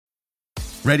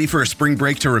Ready for a spring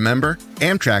break to remember?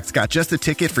 Amtrak's got just the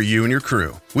ticket for you and your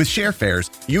crew. With share fares,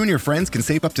 you and your friends can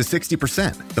save up to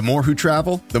 60%. The more who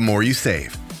travel, the more you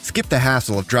save. Skip the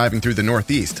hassle of driving through the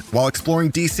Northeast while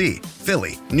exploring D.C.,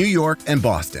 Philly, New York, and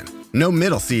Boston. No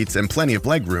middle seats and plenty of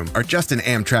legroom are just an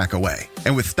Amtrak away.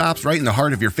 And with stops right in the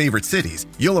heart of your favorite cities,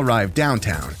 you'll arrive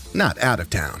downtown, not out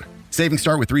of town. Savings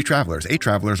start with 3 travelers. 8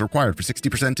 travelers required for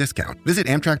 60% discount. Visit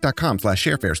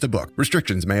Amtrak.com/sharefares to book.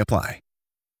 Restrictions may apply.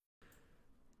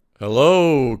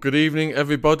 Hello, good evening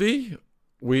everybody.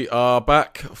 We are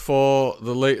back for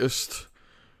the latest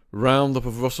roundup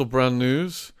of Russell Brand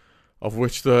news, of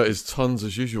which there is tons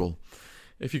as usual.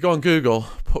 If you go on Google,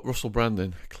 put Russell Brand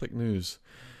in, click news,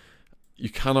 you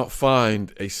cannot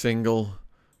find a single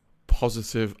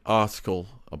positive article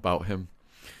about him.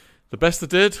 The best I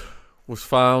did was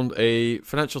found a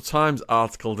Financial Times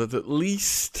article that at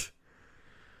least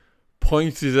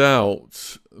pointed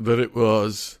out that it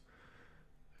was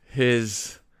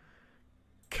his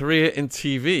career in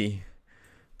TV,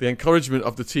 the encouragement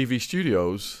of the TV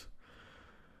studios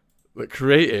that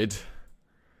created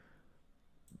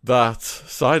that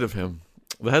side of him.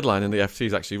 The headline in the FT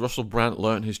is actually, Russell Brand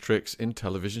learned his tricks in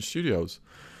television studios.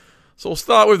 So we'll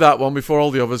start with that one before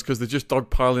all the others, because they're just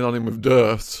dogpiling on him with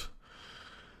dirt.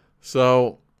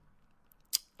 So,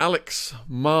 Alex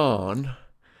Mann,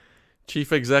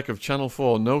 chief exec of Channel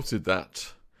 4, noted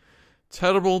that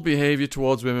terrible behaviour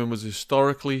towards women was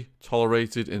historically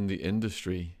tolerated in the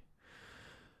industry.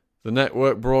 The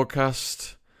network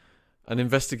broadcast an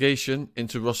investigation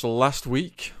into Russell last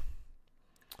week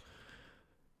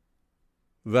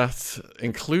that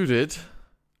included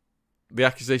the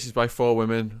accusations by 4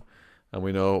 women, and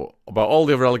we know about all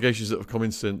the other allegations that have come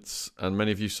in since, and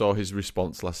many of you saw his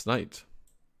response last night.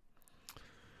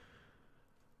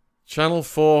 Channel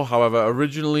 4, however,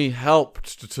 originally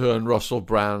helped to turn Russell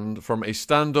Brand from a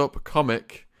stand-up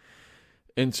comic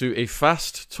into a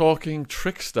fast-talking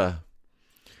trickster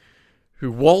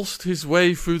who waltzed his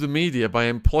way through the media by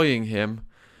employing him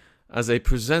as a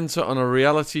presenter on a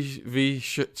reality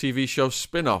TV show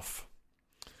spin-off.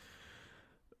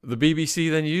 The BBC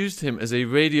then used him as a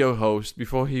radio host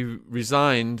before he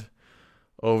resigned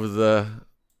over the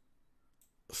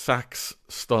Saks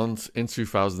stunt in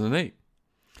 2008.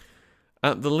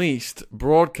 At the least,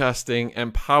 broadcasting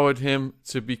empowered him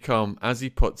to become, as he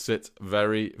puts it,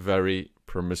 very, very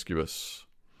promiscuous.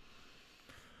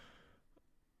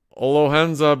 Although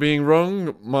hands are being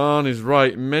wrung, Mann is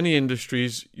right. Many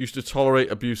industries used to tolerate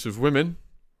abuse of women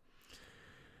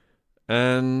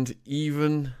and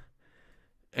even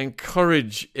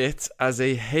encourage it as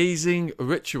a hazing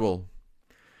ritual.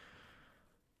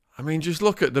 I mean, just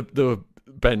look at the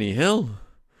Benny Hill.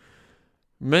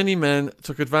 Many men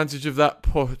took advantage of that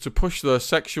to push their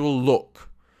sexual look,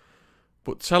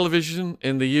 but television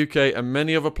in the UK and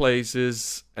many other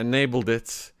places enabled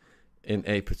it in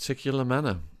a particular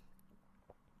manner.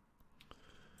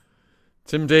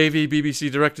 Tim Davie, BBC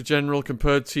Director General,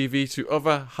 compared TV to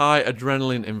other high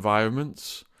adrenaline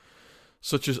environments,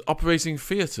 such as operating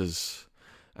theatres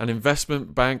and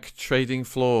investment bank trading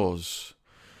floors.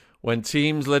 When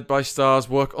teams led by stars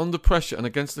work under pressure and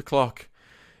against the clock,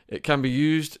 it can be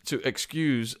used to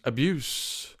excuse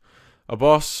abuse. A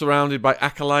boss surrounded by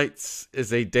acolytes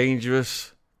is a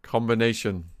dangerous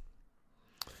combination.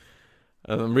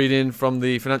 And I'm reading from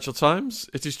the Financial Times.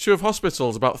 It is true of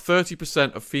hospitals. About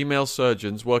 30% of female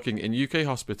surgeons working in UK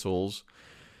hospitals,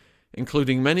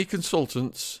 including many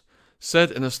consultants,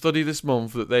 said in a study this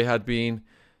month that they had been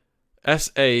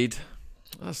SA'd,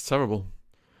 that's terrible,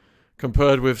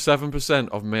 compared with 7%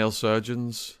 of male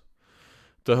surgeons.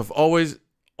 There have always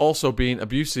also been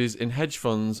abuses in hedge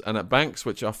funds and at banks,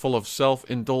 which are full of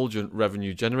self-indulgent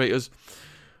revenue generators.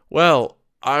 Well,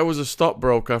 I was a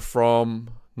stockbroker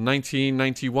from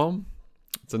 1991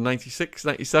 to 96,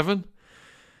 97.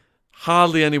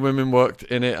 Hardly any women worked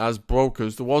in it as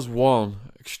brokers. There was one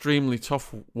extremely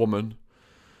tough woman.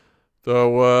 There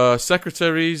were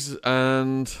secretaries,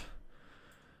 and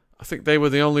I think they were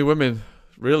the only women,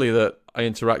 really, that I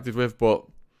interacted with, but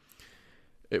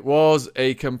it was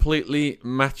a completely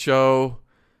macho,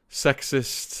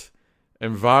 sexist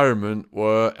environment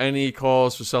where any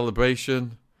cause for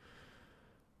celebration,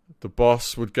 the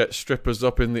boss would get strippers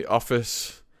up in the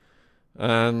office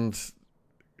and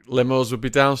limos would be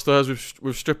downstairs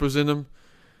with strippers in them,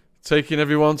 taking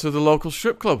everyone to the local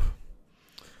strip club.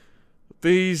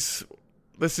 This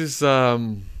is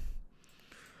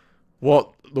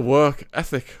what the work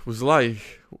ethic was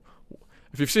like.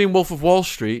 If you've seen Wolf of Wall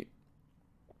Street,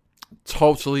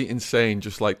 totally insane,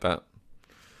 just like that.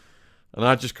 And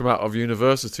I just come out of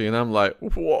university and I'm like,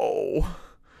 whoa,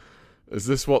 is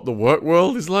this what the work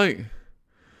world is like?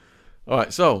 All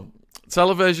right, so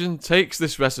television takes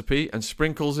this recipe and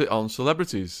sprinkles it on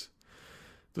celebrities.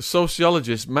 The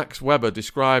sociologist Max Weber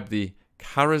described the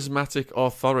charismatic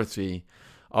authority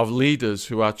of leaders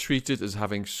who are treated as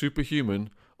having superhuman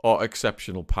or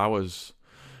exceptional powers.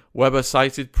 Weber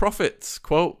cited prophets,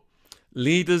 quote,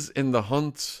 leaders in the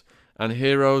hunt and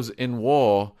heroes in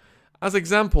war as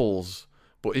examples,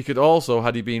 but he could also,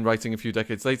 had he been writing a few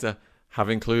decades later, have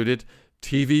included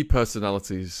TV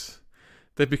personalities.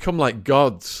 They've become like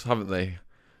gods, haven't they?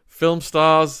 Film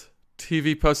stars,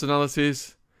 TV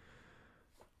personalities,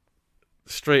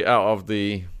 straight out of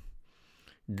the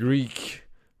Greek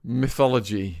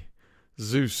mythology.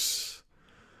 Zeus.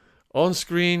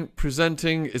 On-screen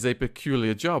presenting is a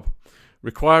peculiar job,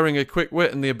 requiring a quick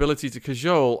wit and the ability to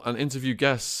cajole and interview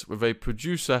guests with a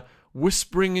producer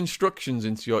whispering instructions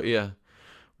into your ear.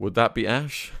 Would that be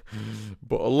Ash?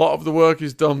 But a lot of the work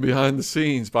is done behind the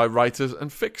scenes by writers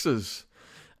and fixers,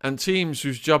 and teams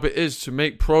whose job it is to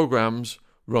make programs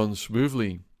run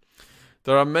smoothly.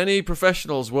 There are many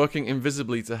professionals working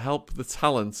invisibly to help the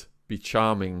talent be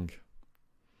charming.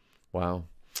 Wow.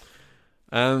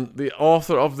 And the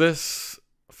author of this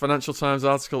Financial Times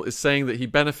article is saying that he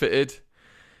benefited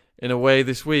in a way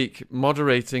this week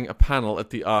moderating a panel at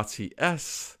the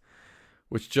RTS,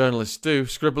 which journalists do,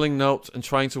 scribbling notes and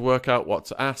trying to work out what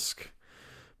to ask.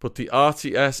 But the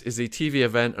RTS is a TV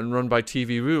event and run by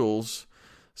TV Rules,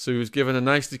 so he was given a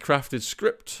nicely crafted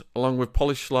script along with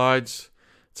polished slides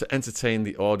to entertain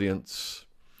the audience.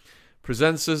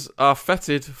 Presenters are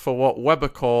feted for what Weber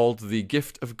called the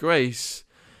gift of grace,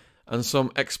 and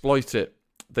some exploit it.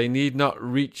 They need not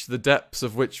reach the depths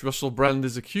of which Russell Brand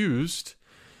is accused.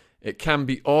 It can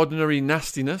be ordinary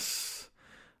nastiness,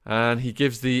 and he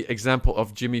gives the example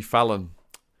of Jimmy Fallon,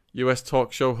 US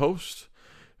talk show host,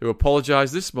 who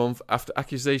apologized this month after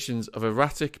accusations of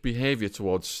erratic behavior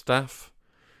towards staff.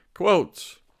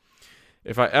 Quote,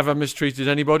 if I ever mistreated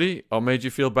anybody or made you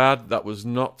feel bad, that was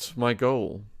not my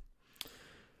goal.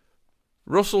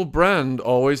 Russell Brand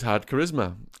always had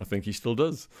charisma. I think he still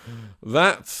does.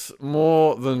 That,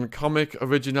 more than comic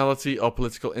originality or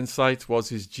political insight, was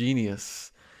his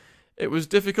genius. It was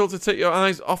difficult to take your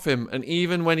eyes off him, and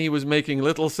even when he was making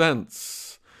little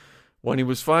sense, when he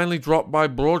was finally dropped by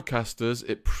broadcasters,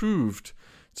 it proved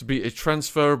to be a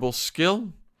transferable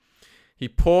skill. He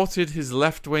ported his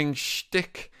left-wing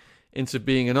shtick into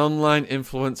being an online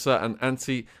influencer and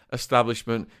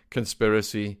anti-establishment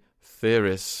conspiracy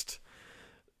theorist.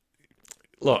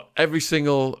 Look, every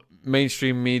single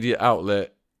mainstream media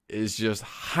outlet is just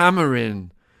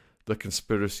hammering the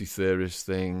conspiracy theorist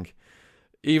thing.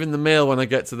 Even the Mail, when I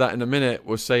get to that in a minute,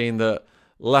 was saying that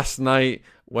last night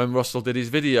when Russell did his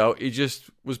video, he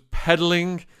just was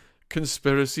peddling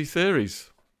conspiracy theories.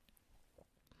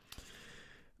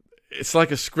 It's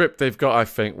like a script they've got, I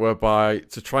think, whereby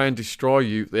to try and destroy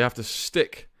you, they have to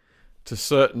stick to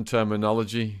certain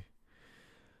terminology.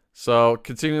 So,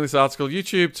 continuing this article,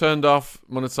 YouTube turned off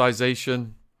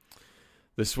monetization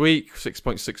this week,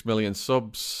 6.6 million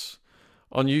subs.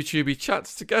 On YouTube, he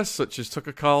chats to guests such as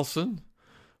Tucker Carlson,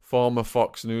 former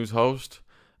Fox News host,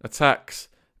 attacks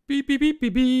beep beep beep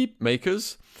beep beep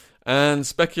makers, and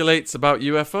speculates about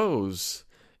UFOs.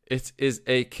 It is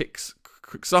a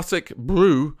quixotic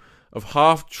brew of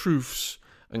half-truths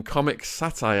and comic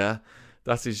satire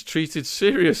that is treated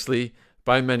seriously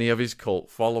by many of his cult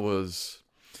followers.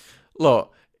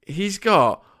 Look, he's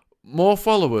got more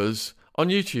followers on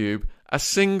YouTube, a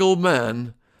single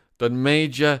man, than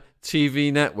major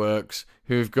TV networks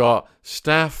who've got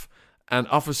staff and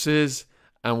offices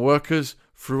and workers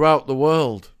throughout the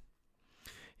world.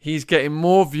 He's getting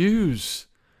more views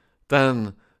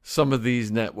than some of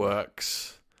these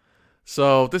networks.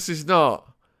 So this is not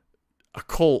a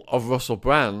cult of Russell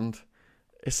Brand.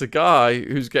 It's a guy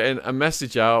who's getting a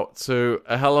message out to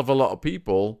a hell of a lot of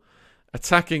people,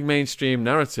 attacking mainstream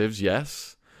narratives,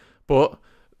 yes, but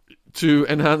to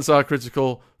enhance our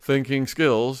critical thinking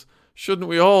skills, shouldn't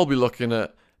we all be looking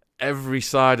at every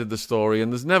side of the story?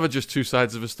 And there's never just two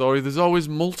sides of a story, there's always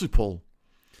multiple.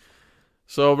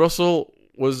 So Russell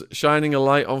was shining a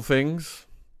light on things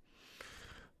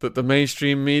that the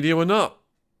mainstream media were not.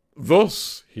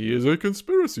 Thus, he is a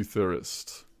conspiracy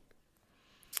theorist.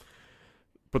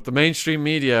 But the mainstream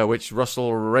media, which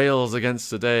Russell rails against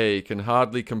today, can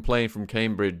hardly complain from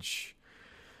Cambridge.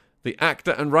 The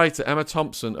actor and writer Emma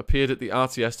Thompson appeared at the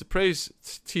RTS to praise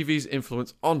TV's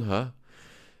influence on her.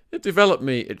 It developed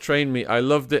me, it trained me, I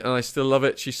loved it and I still love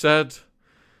it, she said.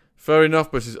 Fair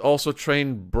enough, but it's also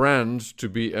trained Brand to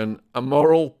be an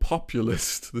amoral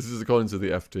populist. This is according to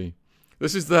the FT.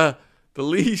 This is the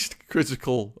least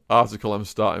critical article I'm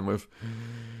starting with.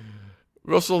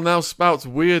 Russell now spouts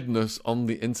weirdness on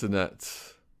the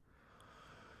internet,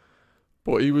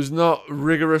 but he was not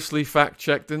rigorously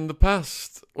fact-checked in the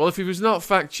past. Well, if he was not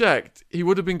fact-checked, he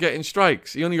would have been getting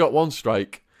strikes. He only got one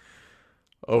strike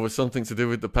over something to do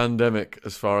with the pandemic,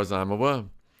 as far as I'm aware.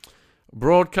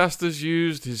 Broadcasters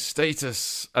used his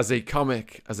status as a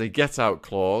comic as a get-out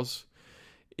clause.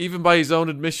 Even by his own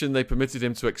admission, they permitted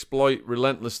him to exploit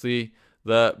relentlessly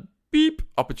the beep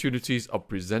opportunities of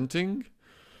presenting.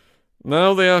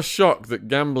 Now they are shocked that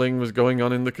gambling was going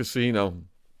on in the casino.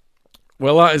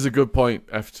 Well, that is a good point,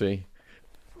 FT.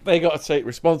 They got to take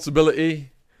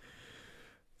responsibility.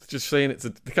 Just saying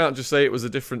they can't just say it was a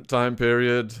different time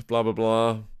period, blah, blah,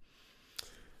 blah.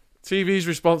 TV's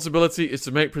responsibility is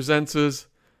to make presenters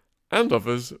and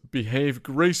others behave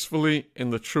gracefully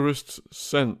in the truest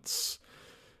sense,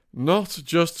 not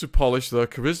just to polish their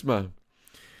charisma.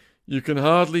 You can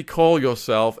hardly call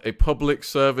yourself a public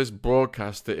service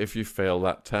broadcaster if you fail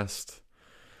that test.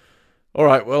 All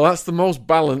right, well, that's the most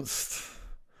balanced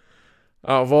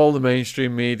out of all the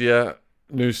mainstream media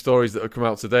news stories that have come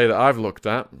out today that I've looked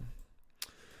at.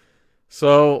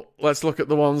 So let's look at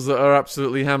the ones that are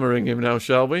absolutely hammering him now,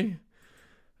 shall we?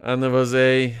 And there was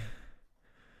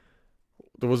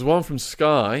one from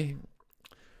Sky.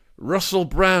 Russell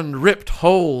Brand ripped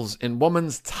holes in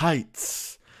woman's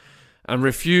tights and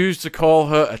refused to call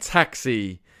her a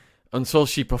taxi until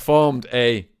she performed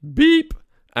a beep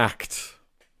act.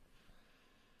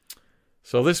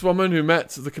 So this woman, who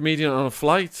met the comedian on a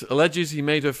flight, alleges he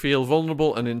made her feel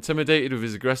vulnerable and intimidated with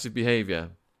his aggressive behaviour.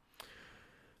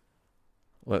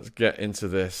 Let's get into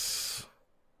this.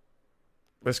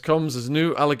 This comes as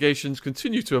new allegations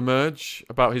continue to emerge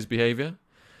about his behaviour,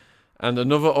 and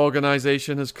another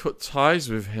organisation has cut ties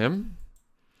with him.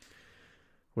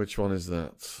 Which one is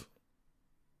that?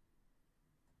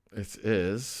 It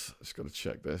is... Just got to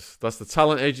check this. That's the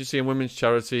Talent Agency and Women's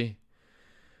Charity.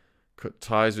 Cut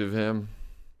ties with him.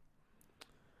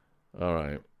 All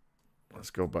right. Let's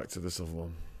go back to this other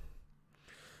one.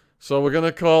 So we're going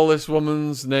to call this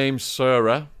woman's name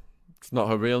Sarah. It's not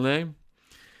her real name.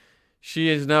 She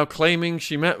is now claiming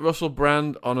she met Russell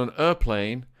Brand on an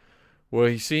airplane where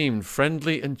he seemed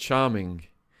friendly and charming.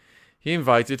 He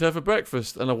invited her for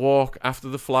breakfast and a walk after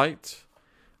the flight,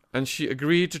 and she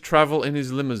agreed to travel in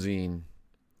his limousine.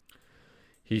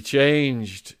 He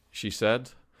changed, she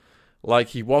said, like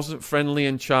he wasn't friendly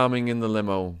and charming in the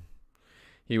limo.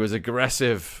 He was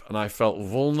aggressive, and I felt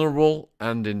vulnerable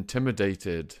and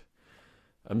intimidated.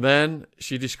 And then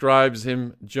she describes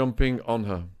him jumping on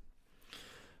her.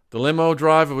 The limo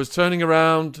driver was turning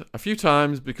around a few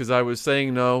times because I was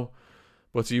saying no,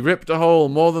 but he ripped a hole,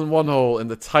 more than one hole, in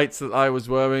the tights that I was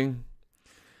wearing.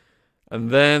 And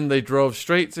then they drove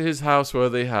straight to his house where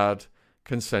they had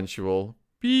consensual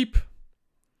beep.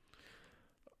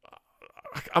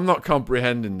 I'm not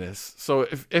comprehending this. So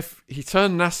if he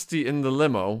turned nasty in the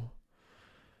limo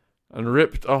and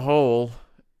ripped a hole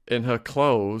in her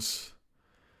clothes,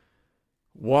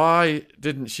 why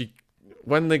didn't she,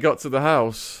 when they got to the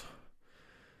house,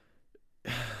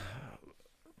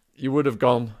 you would have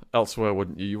gone elsewhere,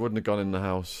 wouldn't you? You wouldn't have gone in the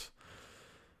house.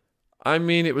 I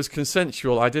mean, it was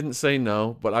consensual. I didn't say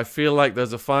no, but I feel like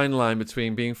there's a fine line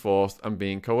between being forced and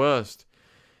being coerced.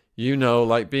 You know,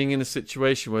 like being in a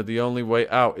situation where the only way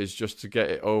out is just to get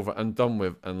it over and done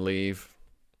with and leave.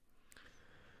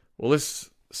 Well, this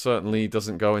certainly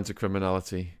doesn't go into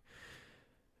criminality.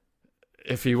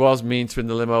 If he was mean to her in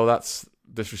the limo, that's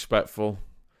disrespectful.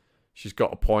 She's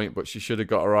got a point, but she should have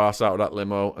got her ass out of that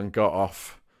limo and got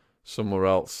off somewhere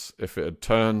else if it had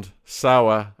turned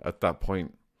sour at that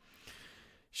point.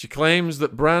 She claims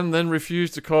that Brand then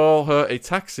refused to call her a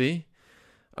taxi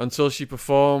until she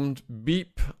performed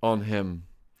beep on him.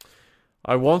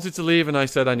 I wanted to leave and I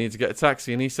said I need to get a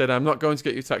taxi, and he said, I'm not going to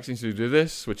get you a taxi to do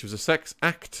this, which was a sex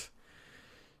act.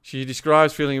 She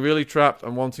describes feeling really trapped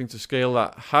and wanting to scale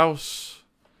that house.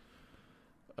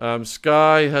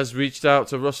 Sky has reached out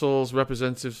to Russell's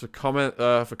representatives for comment,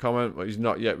 but he's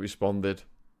not yet responded.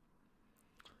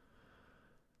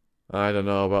 I don't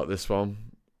know about this one.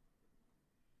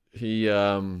 He,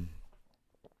 you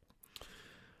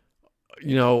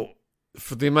know,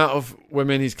 for the amount of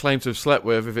women he's claimed to have slept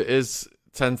with, if it is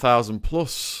 10,000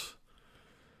 plus,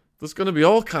 there's going to be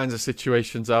all kinds of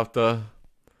situations out there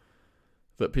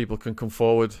that people can come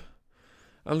forward.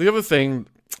 And another thing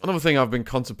I've been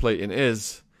contemplating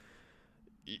is,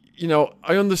 you know,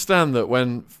 I understand that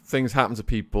when things happen to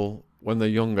people when they're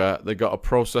younger, they got to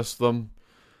process them,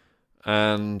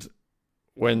 and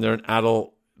when they're an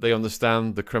adult, they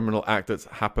understand the criminal act that's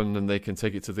happened and they can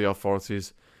take it to the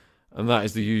authorities. And that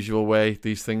is the usual way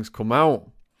these things come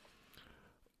out.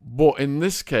 But in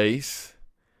this case,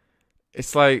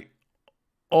 it's like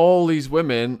all these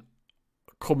women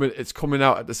it's coming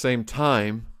out at the same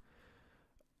time,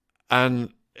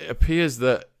 and it appears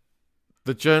that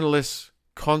the journalists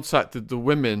contacted the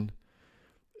women.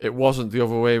 It wasn't the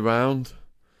other way around,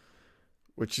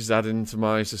 which is adding to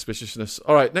my suspiciousness.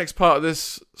 All right, next part of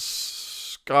this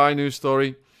Sky News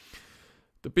story.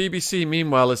 The BBC,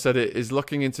 meanwhile, has said it is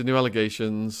looking into new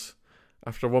allegations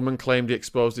after a woman claimed he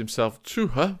exposed himself to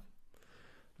her.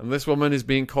 And this woman is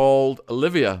being called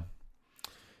Olivia.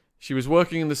 She was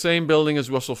working in the same building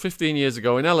as Russell 15 years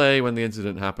ago in LA when the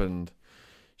incident happened.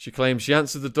 She claims she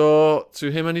answered the door to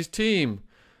him and his team,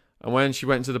 and when she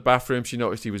went into the bathroom, she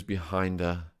noticed he was behind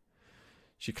her.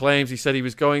 She claims he said he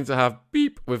was going to have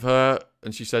beep with her,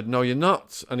 and she said, "No, you're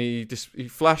not." And he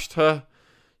flashed her.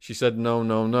 She said, "No,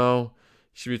 no, no."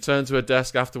 She returned to her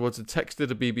desk afterwards and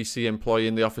texted a BBC employee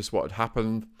in the office what had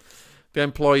happened. The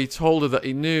employee told her that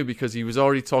he knew because he was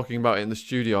already talking about it in the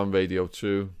studio on Radio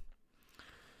 2.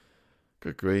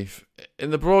 Good grief.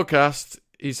 In the broadcast,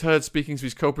 he's heard speaking to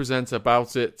his co-presenter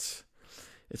about it.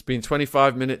 It's been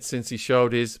 25 minutes since he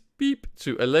showed his beep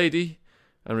to a lady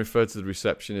and referred to the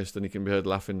receptionist, and he can be heard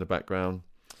laughing in the background.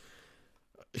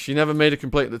 She never made a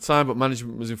complaint at the time, but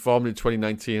management was informed in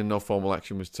 2019 and no formal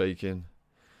action was taken.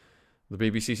 The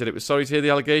BBC said it was sorry to hear the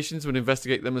allegations and would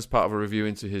investigate them as part of a review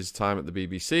into his time at the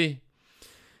BBC.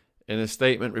 In a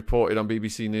statement reported on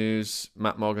BBC News,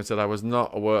 Matt Morgan said, "I was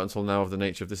not aware until now of the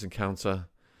nature of this encounter.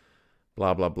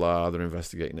 Blah, blah, blah. They're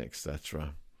investigating,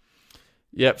 etc."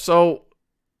 Yep, so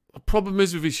the problem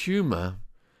is with his humour,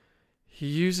 he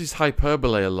uses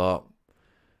hyperbole a lot.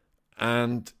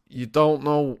 And you don't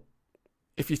know,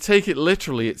 if you take it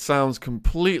literally, it sounds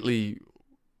completely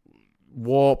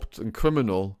warped and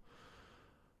criminal.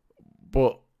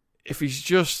 But if he's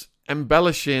just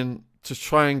embellishing to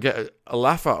try and get a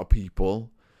laugh out of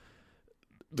people,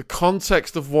 the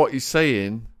context of what he's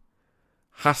saying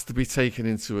has to be taken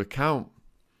into account.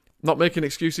 Not making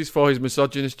excuses for his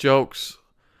misogynist jokes,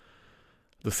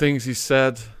 the things he's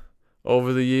said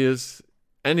over the years,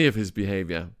 any of his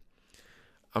behaviour.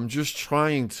 I'm just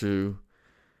trying to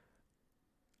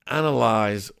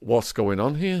analyse what's going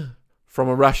on here from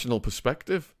a rational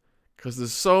perspective, because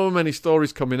there's so many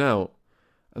stories coming out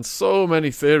and so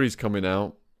many theories coming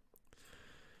out.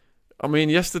 I mean,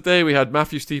 yesterday we had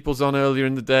Matthew Steeples on earlier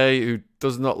in the day, who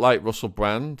does not like Russell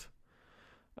Brand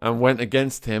and went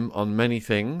against him on many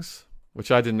things,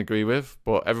 which I didn't agree with,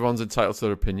 but everyone's entitled to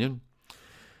their opinion.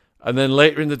 And then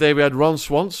later in the day we had Ron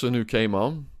Swanson, who came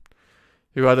on,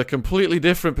 who had a completely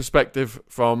different perspective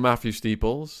from Matthew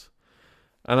Steeples.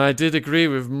 And I did agree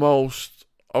with most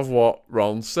of what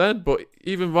Ron said, but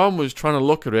even Ron was trying to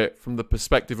look at it from the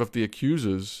perspective of the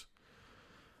accusers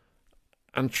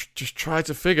and just try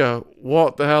to figure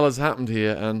what the hell has happened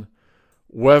here and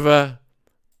whether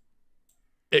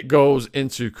it goes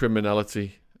into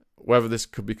criminality, whether this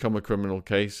could become a criminal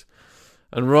case.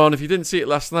 And Ron, if you didn't see it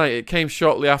last night, it came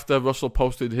shortly after Russell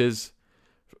posted his,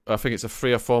 I think it's a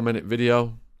 3 or 4 minute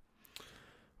video.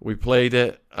 We played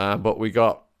it, but we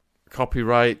got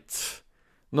copyright,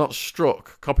 not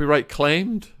struck, copyright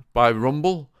claimed by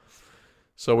Rumble.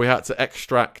 So we had to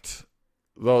extract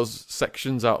those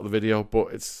sections out of the video,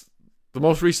 but it's the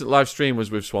most recent live stream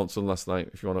was with Swanson last night,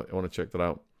 if you want to check that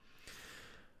out.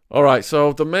 All right,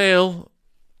 so the Mail,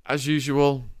 as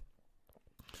usual,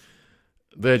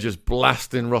 they're just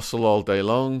blasting Russell all day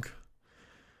long.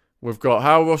 We've got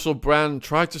how Russell Brand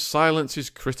tried to silence his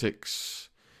critics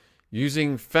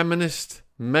using feminist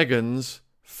Meghan's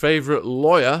favourite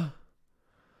lawyer.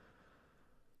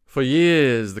 For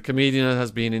years, the comedian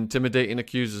has been intimidating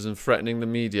accusers and threatening the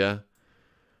media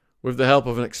with the help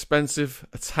of an expensive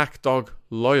attack dog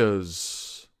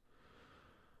lawyers.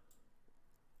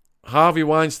 Harvey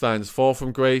Weinstein's fall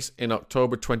from grace in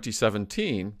October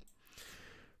 2017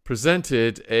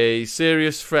 presented a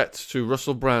serious threat to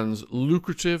Russell Brand's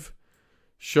lucrative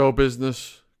show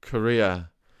business career,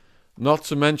 not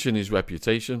to mention his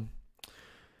reputation.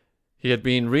 He had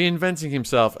been reinventing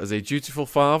himself as a dutiful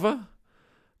father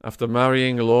after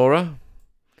marrying Laura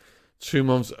 2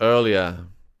 months earlier.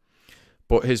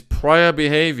 But his prior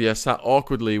behaviour sat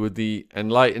awkwardly with the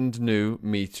enlightened new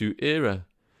Me Too era.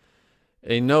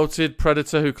 A noted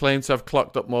predator who claimed to have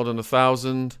clocked up more than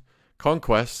 1,000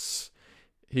 conquests.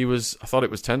 I thought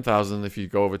it was 10,000 if you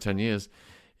go over 10 years.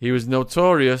 He was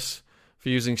notorious for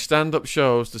using stand-up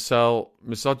shows to sell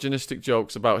misogynistic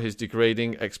jokes about his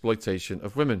degrading exploitation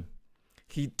of women.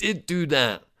 He did do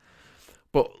that,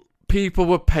 but people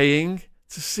were paying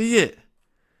to see it.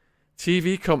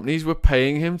 TV companies were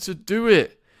paying him to do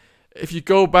it. If you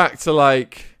go back to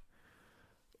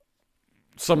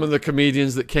some of the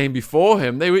comedians that came before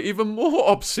him, they were even more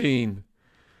obscene.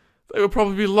 They were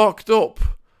probably locked up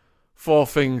for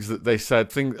things that they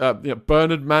said.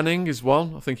 Bernard Manning is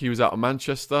one. I think he was out of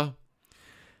Manchester.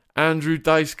 Andrew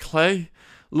Dice Clay.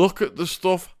 Look at the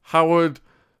stuff Howard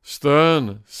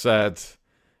Stern said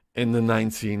in the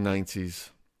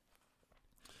 1990s.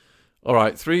 All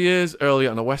right, 3 years earlier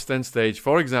on a West End stage,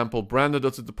 for example, Brand had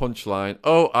uttered the punchline,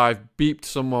 "Oh, I've beeped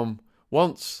someone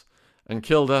once and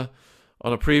killed her."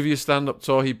 On a previous stand-up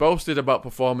tour, he boasted about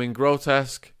performing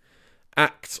grotesque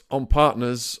acts on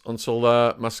partners until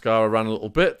their mascara ran a little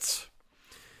bit.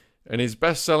 In his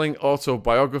best-selling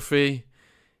autobiography,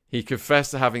 he confessed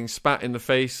to having spat in the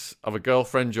face of a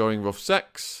girlfriend during rough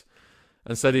sex,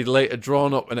 and said he'd later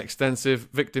drawn up an extensive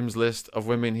victims list of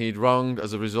women he'd wronged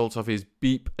as a result of his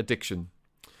beep addiction.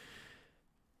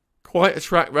 Quite a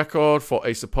track record for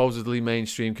a supposedly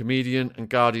mainstream comedian and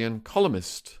Guardian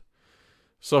columnist.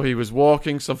 So he was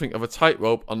walking something of a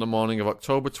tightrope on the morning of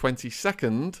October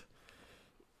 22nd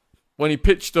when he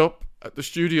pitched up at the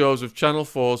studios of Channel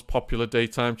 4's popular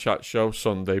daytime chat show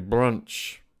Sunday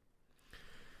Brunch.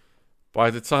 By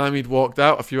the time he'd walked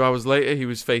out a few hours later, he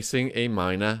was facing a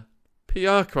minor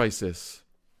PR crisis.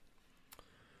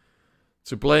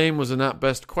 To blame was an at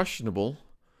best questionable,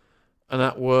 and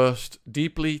at worst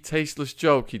deeply tasteless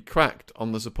joke he'd cracked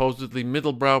on the supposedly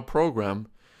middlebrow programme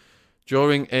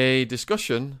during a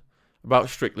discussion about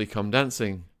Strictly Come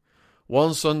Dancing.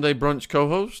 One Sunday Brunch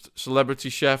co-host, celebrity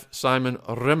chef Simon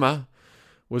Rimmer,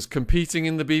 was competing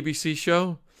in the BBC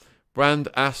show. Brand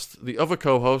asked the other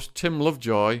co-host, Tim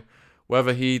Lovejoy,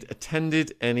 whether he'd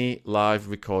attended any live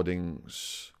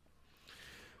recordings.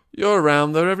 "You're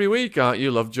around there every week, aren't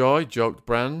you, Lovejoy?" joked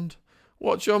Brand.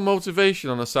 "What's your motivation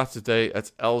on a Saturday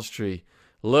at Elstree?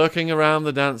 Lurking around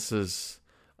the dancers.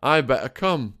 I better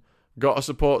come. Gotta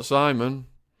support Simon.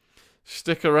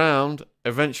 Stick around.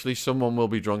 Eventually someone will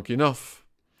be drunk enough."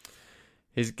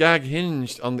 His gag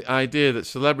hinged on the idea that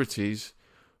celebrities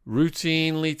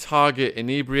routinely target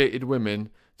inebriated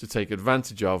women to take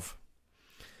advantage of.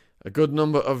 A good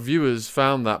number of viewers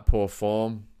found that poor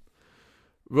form.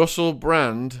 Russell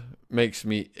Brand makes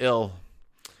me ill.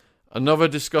 Another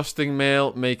disgusting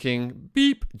male making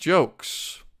beep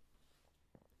jokes.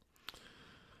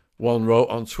 One wrote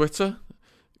on Twitter,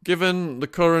 "Given the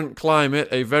current climate,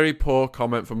 a very poor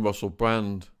comment from Russell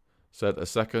Brand," said a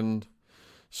second.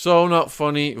 "So not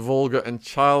funny, vulgar and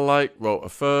childlike," wrote a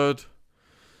third.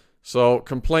 So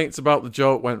complaints about the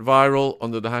joke went viral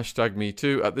under the hashtag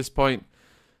 #MeToo. At this point,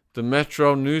 the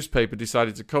Metro newspaper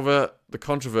decided to cover the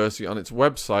controversy on its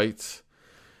website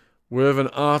with an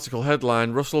article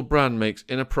headline, "Russell Brand makes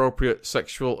inappropriate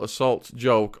sexual assault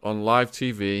joke on live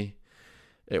TV."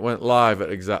 It went live at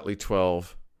exactly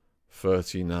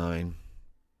 12:39.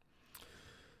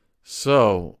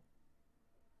 So,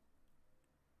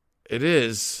 it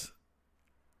is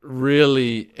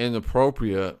really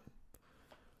inappropriate,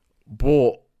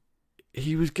 but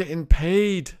he was getting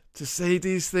paid to say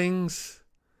these things.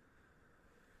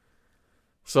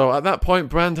 So at that point,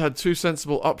 Brand had two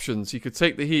sensible options. He could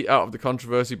take the heat out of the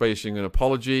controversy by issuing an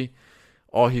apology,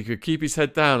 or he could keep his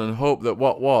head down and hope that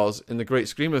what was, in the great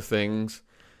scheme of things,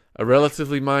 a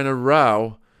relatively minor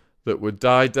row that would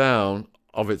die down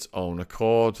of its own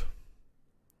accord.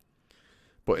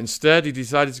 But instead, he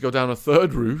decided to go down a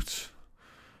third route,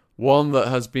 one that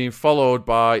has been followed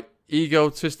by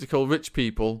egotistical rich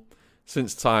people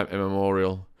since time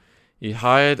immemorial. He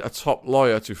hired a top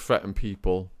lawyer to threaten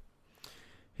people.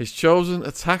 His chosen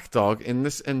attack dog in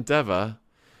this endeavour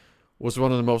was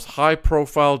one of the most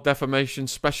high-profile defamation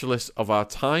specialists of our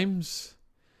times,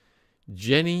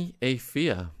 Jenny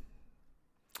Afia,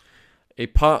 a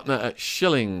partner at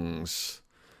Schillings,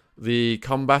 the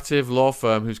combative law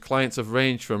firm whose clients have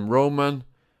ranged from Roman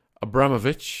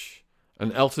Abramovich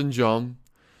and Elton John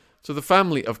to the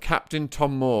family of Captain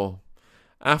Tom Moore.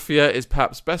 Afia is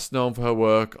perhaps best known for her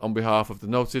work on behalf of the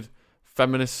noted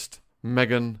feminist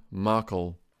Meghan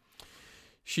Markle.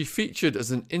 She featured as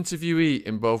an interviewee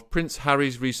in both Prince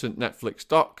Harry's recent Netflix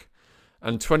doc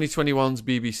and 2021's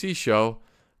BBC show,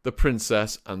 The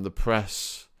Princess and the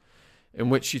Press, in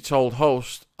which she told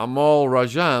host Amal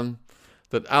Rajan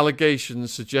that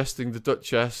allegations suggesting the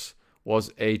Duchess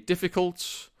was a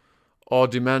difficult or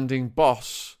demanding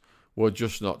boss were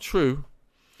just not true,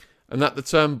 and that the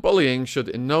term bullying should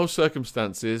in no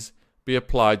circumstances be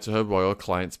applied to her royal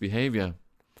client's behaviour.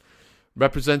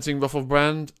 Representing Russell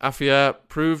Brand, Afia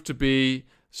proved to be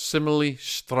similarly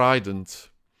strident.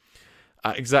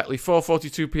 At exactly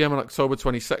 4:42 p.m. on October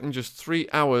 22nd, just 3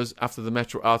 hours after the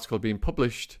Metro article had been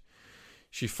published,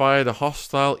 she fired a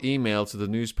hostile email to the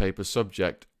newspaper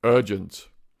subject, "Urgent."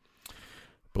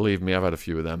 Believe me, I've had a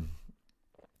few of them.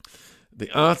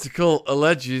 The article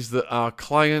alleges that our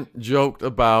client joked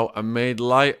about and made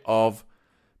light of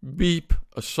beep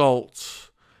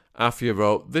assaults. Afia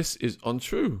wrote, "This is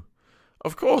untrue.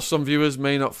 Of course, some viewers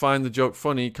may not find the joke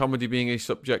funny, comedy being a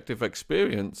subjective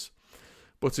experience,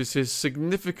 but it is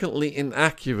significantly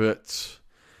inaccurate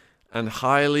and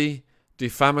highly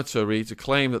defamatory to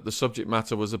claim that the subject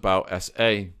matter was about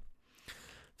SA."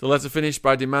 The letter finished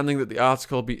by demanding that the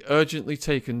article be urgently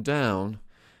taken down,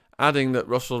 adding that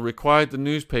Russell required the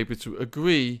newspaper to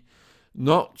agree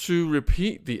not to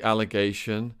repeat the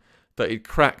allegation that he'd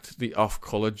cracked the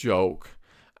off-colour joke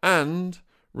and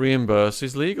reimburse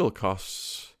his legal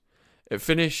costs. It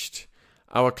finished,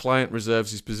 "Our client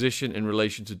reserves his position in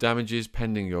relation to damages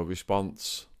pending your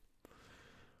response."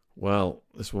 Well,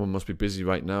 this woman must be busy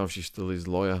right now if she's still his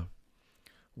lawyer.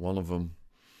 One of them.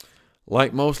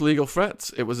 Like most legal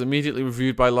threats, it was immediately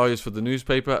reviewed by lawyers for the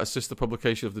newspaper, a sister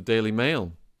publication of the Daily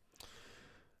Mail.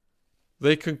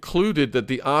 They concluded that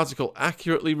the article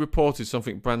accurately reported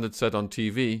something Brand had said on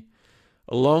TV,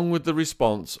 along with the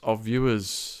response of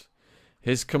viewers.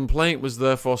 His complaint was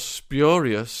therefore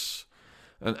spurious,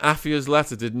 and Afia's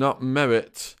letter did not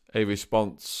merit a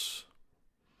response.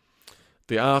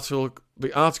 The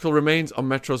article remains on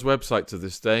Metro's website to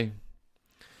this day.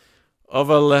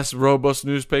 Other less robust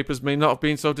newspapers may not have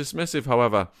been so dismissive,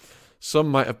 however. Some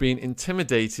might have been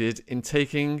intimidated in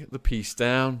taking the piece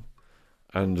down.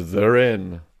 And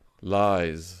therein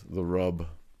lies the rub.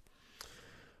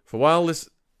 For while this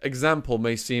example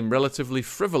may seem relatively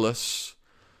frivolous,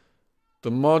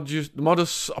 the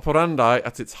modus operandi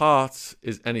at its heart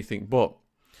is anything but.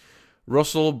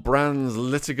 Russell Brand's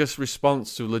litigious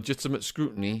response to legitimate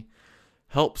scrutiny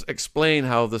helps explain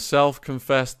how the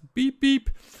self-confessed beep beep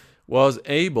was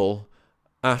able,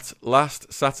 at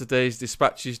last Saturday's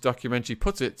Dispatches documentary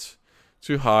put it,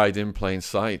 to hide in plain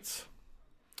sight.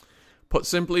 Put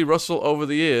simply, Russell over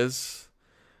the years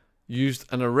used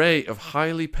an array of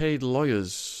highly paid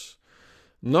lawyers,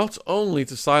 not only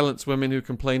to silence women who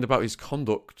complained about his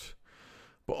conduct,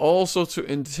 but also to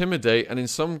intimidate and in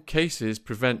some cases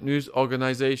prevent news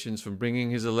organisations from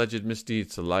bringing his alleged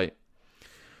misdeeds to light.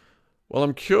 Well,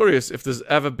 I'm curious if there's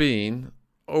ever been,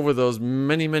 over those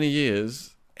many, many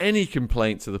years, any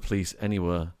complaint to the police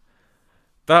anywhere.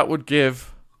 That would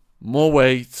give more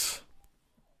weight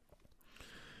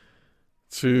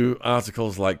to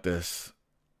articles like this.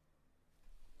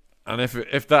 And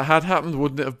if that had happened,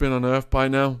 wouldn't it have been unearthed by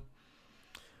now?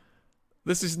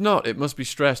 This is not, it must be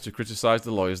stressed, to criticise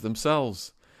the lawyers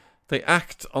themselves. They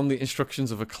act on the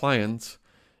instructions of a client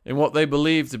in what they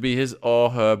believe to be his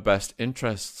or her best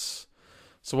interests.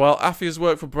 So while Afia's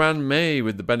work for Brand may,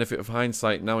 with the benefit of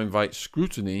hindsight, now invite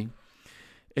scrutiny,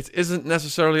 it isn't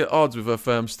necessarily at odds with her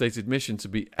firm's stated mission to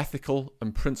be ethical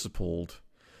and principled.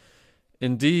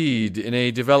 Indeed, in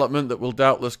a development that will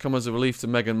doubtless come as a relief to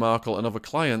Meghan Markle and other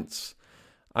clients,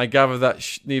 I gather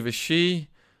that neither she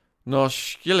nor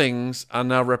Skillings are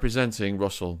now representing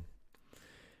Russell.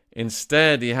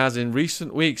 Instead, he has in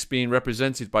recent weeks been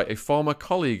represented by a former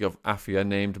colleague of Afia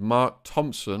named Mark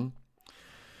Thompson.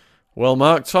 Well,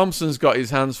 Mark Thompson's got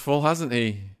his hands full, hasn't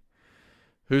he?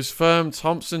 Whose firm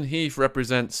Thompson Heath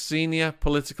represents senior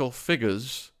political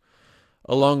figures,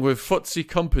 along with footsie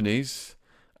companies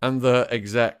and their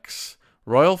execs,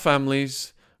 royal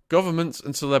families, governments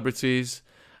and celebrities,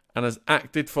 and has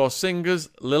acted for singers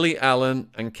Lily Allen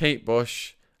and Kate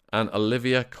Bush and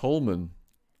Olivia Colman.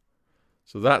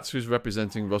 So that's who's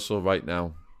representing Russell right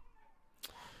now.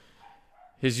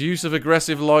 His use of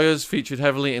aggressive lawyers featured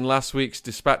heavily in last week's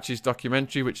Dispatches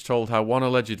documentary, which told how one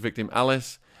alleged victim,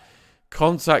 Alice,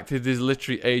 contacted his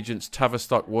literary agents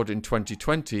Tavistock Wood in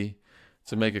 2020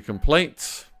 to make a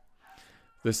complaint.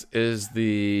 This is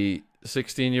the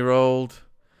 16-year-old.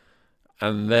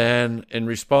 And then, in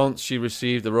response, she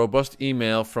received a robust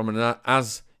email from an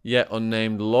as-yet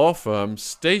unnamed law firm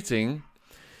stating,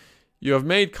 "You have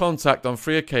made contact on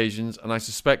 3 occasions, and I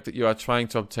suspect that you are trying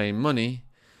to obtain money.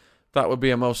 That would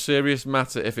be a most serious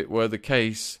matter if it were the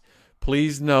case.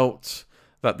 Please note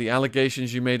that the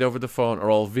allegations you made over the phone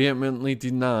are all vehemently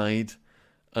denied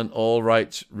and all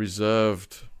rights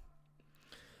reserved."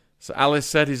 So Alice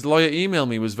said his lawyer emailed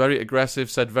me, was very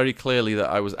aggressive, said very clearly that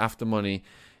I was after money,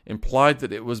 implied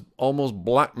that it was almost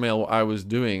blackmail what I was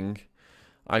doing.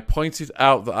 I pointed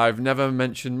out that I've never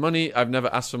mentioned money, I've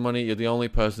never asked for money, you're the only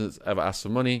person that's ever asked for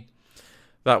money.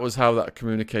 That was how that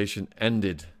communication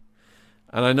ended.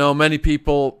 And I know many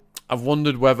people have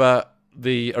wondered whether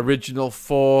the original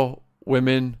 4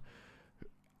 women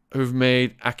who've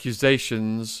made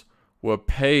accusations were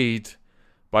paid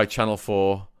by Channel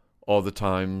 4 or The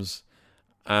Times.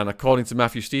 And according to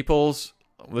Matthew Steeples,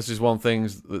 this is one thing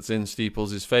that's in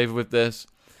Steeples' favour with this.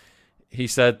 He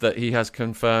said that he has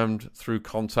confirmed through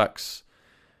contacts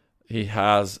he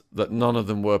has that none of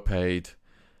them were paid,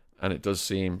 and it does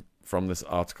seem from this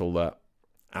article that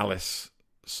Alice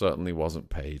certainly wasn't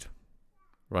paid.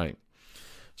 Right.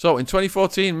 So in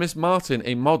 2014, Miss Martin,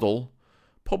 a model,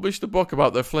 published a book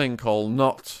about their fling called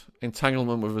Not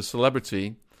Entanglement with a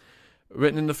Celebrity.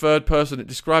 Written in the third person, it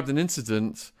described an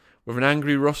incident with an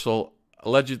angry Russell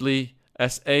allegedly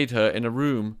SA'd her in a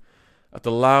room at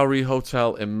the Lowry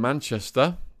Hotel in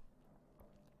Manchester.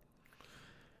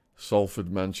 Salford,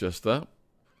 Manchester.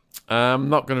 I'm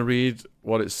not going to read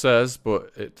what it says,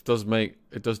 but it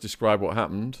does describe what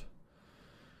happened.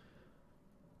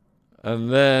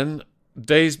 And then,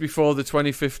 days before the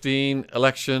 2015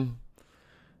 election,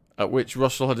 at which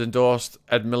Russell had endorsed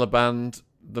Ed Miliband,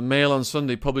 the Mail on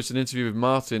Sunday published an interview with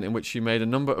Martin in which she made a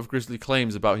number of grisly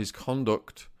claims about his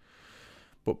conduct.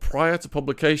 But prior to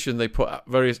publication, they put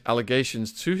various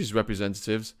allegations to his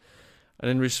representatives,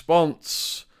 and in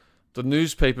response, the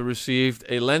newspaper received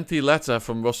a lengthy letter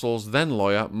from Russell's then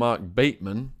lawyer, Mark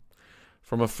Bateman,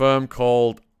 from a firm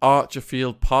called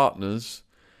Archerfield Partners,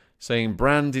 saying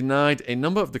Brand denied a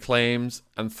number of the claims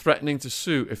and threatening to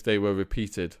sue if they were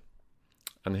repeated.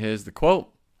 And here's the quote.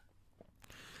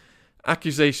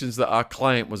 Accusations that our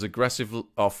client was aggressive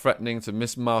or threatening to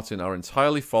Miss Martin are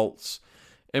entirely false.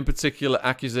 In particular,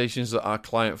 accusations that our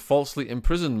client falsely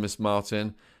imprisoned Miss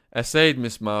Martin, SA'd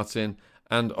Miss Martin,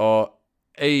 and or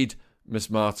aid Miss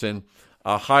Martin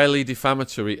are highly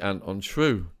defamatory and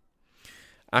untrue.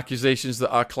 Accusations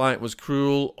that our client was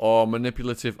cruel or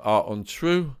manipulative are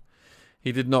untrue.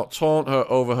 He did not taunt her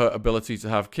over her ability to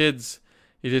have kids.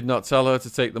 He did not tell her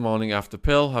to take the morning after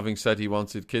pill, having said he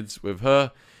wanted kids with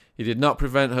her. He did not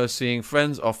prevent her seeing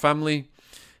friends or family.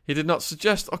 He did not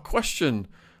suggest or question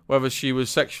whether she was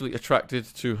sexually attracted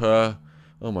to her.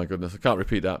 Oh my goodness, I can't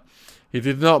repeat that. He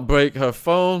did not break her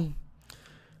phone.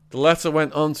 The letter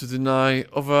went on to deny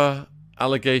other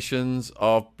allegations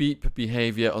of beep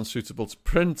behaviour unsuitable to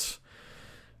print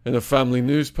in a family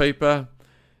newspaper,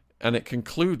 and it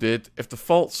concluded, if the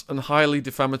false and highly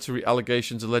defamatory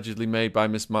allegations allegedly made by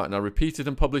Miss Martin are repeated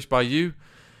and published by you,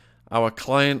 our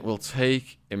client will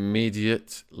take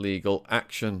immediate legal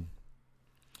action.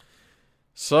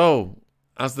 So,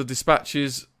 as the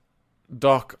Dispatch's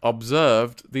doc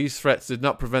observed, these threats did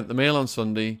not prevent the Mail on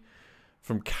Sunday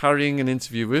from carrying an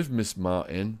interview with Miss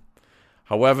Martin.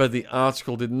 However, the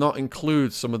article did not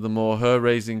include some of the more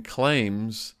hair-raising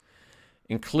claims,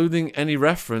 including any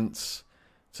reference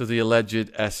to the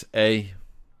alleged SA.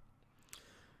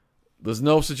 There's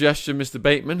no suggestion Mr.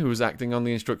 Bateman, who was acting on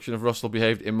the instruction of Russell,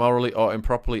 behaved immorally or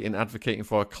improperly in advocating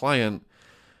for a client,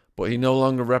 but he no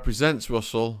longer represents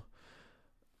Russell.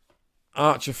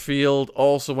 Archerfield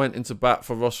also went into bat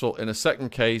for Russell in a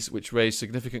second case, which raised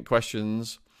significant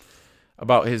questions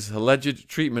about his alleged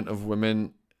treatment of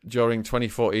women during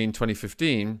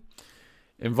 2014-2015,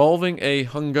 involving a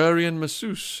Hungarian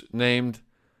masseuse named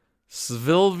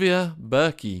Sylvia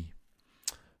Berkey.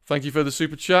 Thank you for the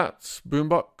super chat,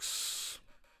 Boombox,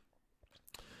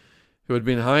 who had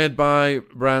been hired by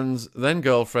Brand's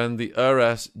then-girlfriend, the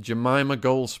heiress Jemima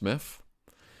Goldsmith,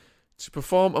 to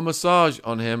perform a massage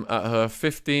on him at her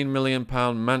 £15 million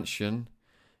mansion,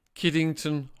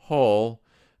 Kiddington Hall,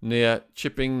 near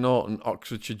Chipping Norton,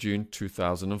 Oxfordshire, June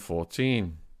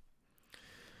 2014.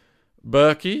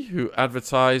 Berkey, who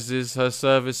advertises her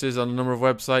services on a number of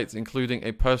websites, including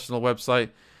a personal website,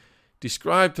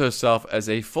 described herself as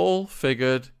a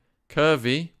full-figured,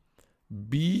 curvy,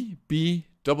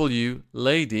 BBW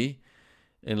lady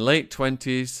in late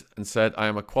 20s and said, I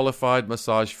am a qualified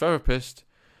massage therapist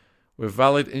with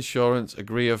valid insurance,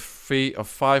 agree a fee of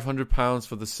 £500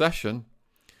 for the session,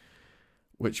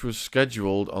 which was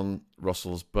scheduled on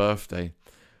Russell's birthday.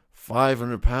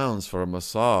 £500 for a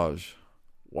massage.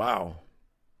 Wow.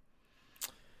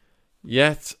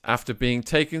 Yet, after being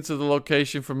taken to the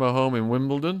location from her home in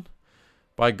Wimbledon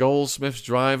by Goldsmith's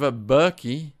driver,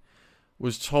 Berkey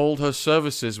was told her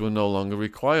services were no longer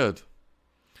required.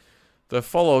 There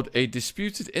followed a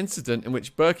disputed incident in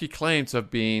which Berkey claimed to have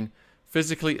been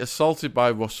physically assaulted by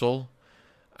Russell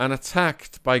and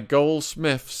attacked by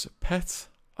Goldsmith's pet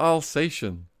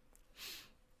Alsatian.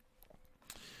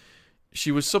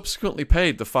 She was subsequently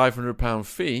paid the £500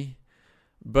 fee.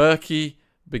 Berkey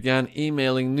began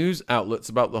emailing news outlets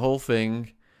about the whole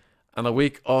thing, and a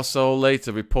week or so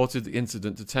later reported the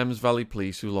incident to Thames Valley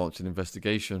Police, who launched an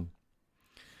investigation.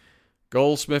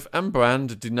 Goldsmith and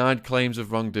Brand denied claims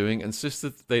of wrongdoing,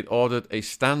 insisted that they'd ordered a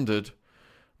standard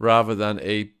rather than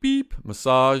a beep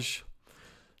massage.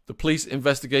 The police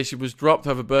investigation was dropped,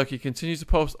 however Berkey continued to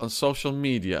post on social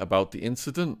media about the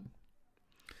incident.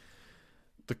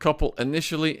 The couple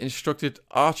initially instructed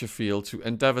Archerfield to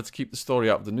endeavour to keep the story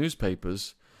out of the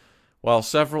newspapers. While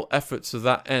several efforts to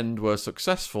that end were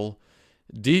successful,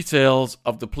 details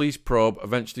of the police probe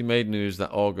eventually made news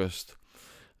that August.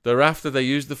 Thereafter, they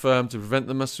used the firm to prevent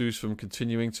the masseuse from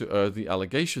continuing to air the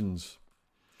allegations.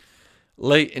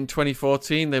 Late in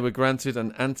 2014, they were granted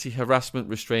an anti-harassment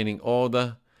restraining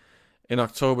order. In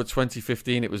October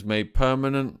 2015, it was made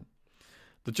permanent.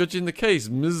 The judge in the case,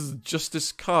 Ms.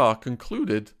 Justice Carr,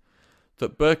 concluded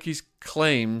that Berkey's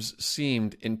claims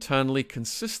seemed internally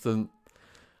consistent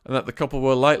and that the couple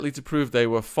were likely to prove they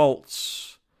were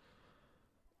false.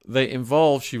 They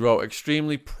involved, she wrote,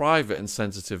 extremely private and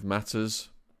sensitive matters.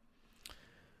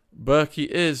 Berkey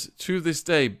is, to this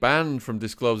day, banned from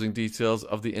disclosing details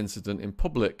of the incident in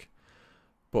public,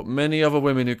 but many other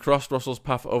women who crossed Russell's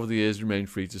path over the years remain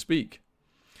free to speak.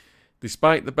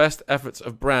 Despite the best efforts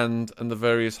of Brand and the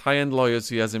various high-end lawyers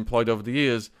he has employed over the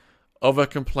years, other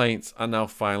complaints are now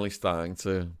finally starting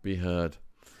to be heard.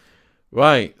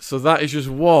 Right, so that is just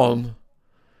one.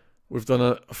 We've done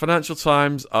a Financial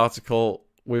Times article.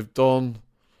 We've done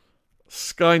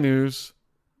Sky News.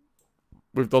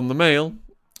 We've done the Mail.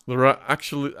 There are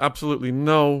actually absolutely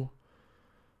no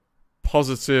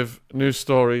positive news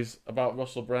stories about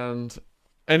Russell Brand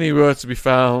anywhere to be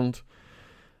found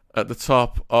at the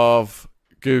top of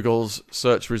Google's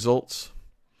search results.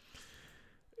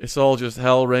 It's all just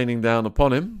hell raining down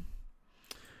upon him.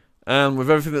 And with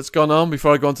everything that's gone on,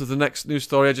 before I go on to the next news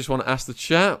story, I just want to ask the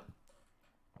chat.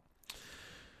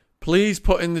 Please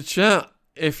put in the chat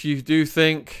if you do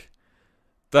think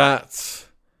that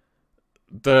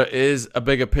there is a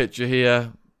bigger picture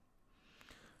here,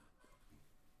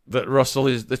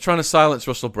 that they're trying to silence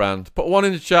Russell Brand. Put 1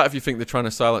 in the chat if you think they're trying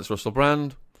to silence Russell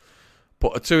Brand.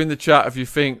 Put a 2 in the chat if you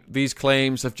think these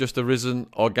claims have just arisen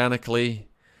organically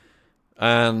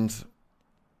and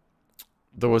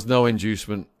there was no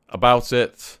inducement about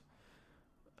it,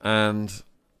 and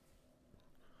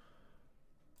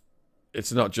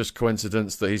it's not just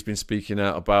coincidence that he's been speaking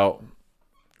out about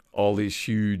all these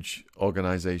huge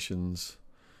organizations.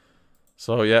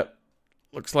 So, yeah,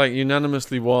 looks like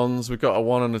unanimously ones. We've got a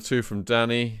 1 and a 2 from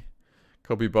Danny.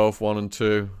 Could be both 1 and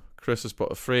 2. Chris has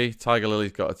put a 3. Tiger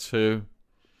Lily's got a 2.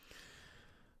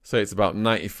 Say it's about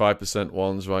 95%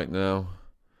 ones right now.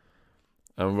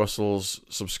 And Russell's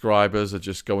subscribers are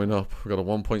just going up. We've got a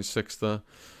 1.6 there.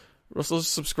 Russell's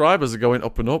subscribers are going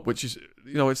up and up, which is,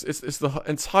 it's the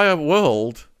entire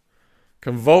world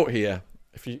can vote here.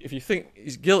 If you think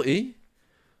he's guilty,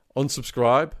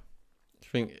 unsubscribe. If you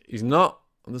think he's not,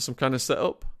 and there's some kind of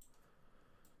setup,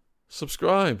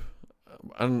 subscribe.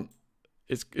 And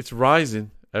it's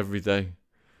rising every day.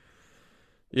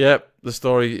 Yep, the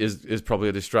story is probably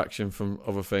a distraction from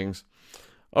other things.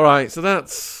 All right, so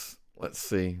let's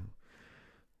see.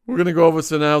 We're going to go over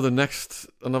to now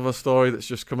another story that's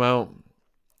just come out.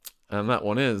 And that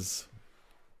one is,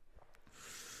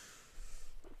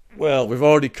 well, we've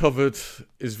already covered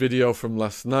his video from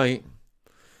last night.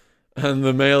 And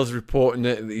the Mail's reporting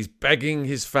it. He's begging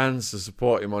his fans to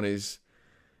support him on his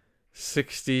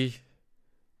 $60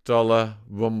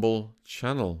 Rumble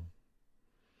channel.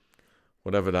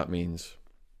 Whatever that means.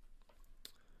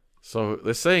 So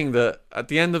they're saying that at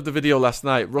the end of the video last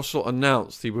night, Russell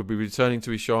announced he would be returning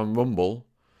to his show on Rumble,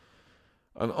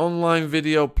 an online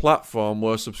video platform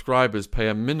where subscribers pay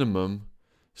a minimum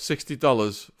 $60,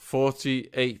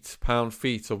 £48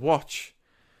 fee to watch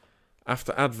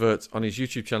after adverts on his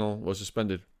YouTube channel were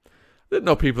suspended. I didn't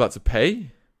know people had to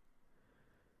pay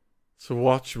to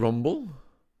watch Rumble.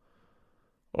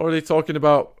 Or are they talking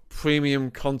about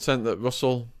premium content that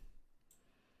Russell...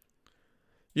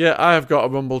 Yeah, I have got a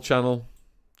Rumble channel.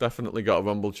 Definitely got a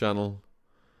Rumble channel.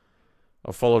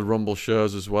 I've followed Rumble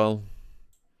shows as well.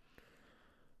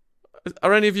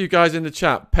 Are any of you guys in the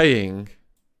chat paying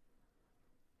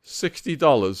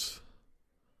 $60?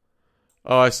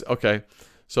 Oh, okay.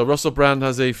 So Russell Brand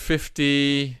has a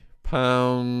 £50...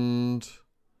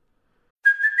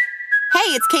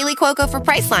 Hey, it's Kaylee Cuoco for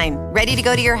Priceline. Ready to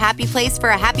go to your happy place for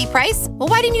a happy price? Well,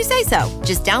 why didn't you say so?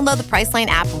 Just download the Priceline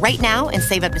app right now and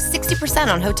save up to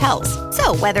 60% on hotels.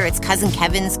 So whether it's Cousin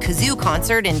Kevin's Kazoo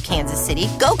Concert in Kansas City,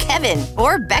 go Kevin,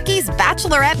 or Becky's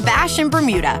Bachelorette Bash in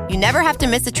Bermuda, you never have to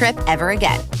miss a trip ever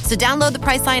again. So download the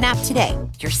Priceline app today.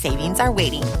 Your savings are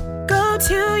waiting. Go to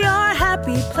your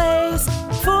happy place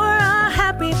for a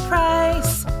happy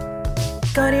price.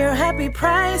 Go to your happy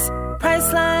price,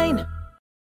 Priceline.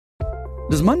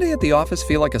 Does Monday at the office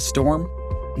feel like a storm?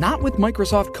 Not with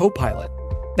Microsoft Copilot.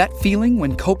 That feeling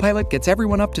when Copilot gets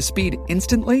everyone up to speed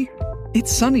instantly? It's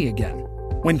sunny again.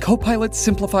 When Copilot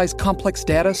simplifies complex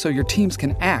data so your teams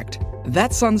can act,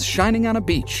 that sun's shining on a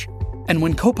beach. And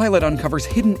when Copilot uncovers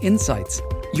hidden insights,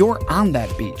 you're on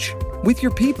that beach with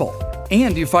your people,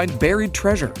 and you find buried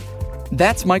treasure.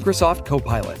 That's Microsoft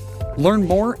Copilot. Learn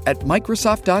more at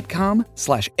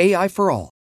Microsoft.com/AI for all.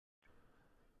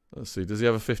 Let's see. Does he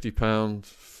have a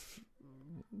 £50?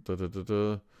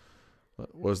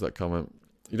 Where's that comment?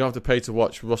 You don't have to pay to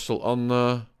watch Russell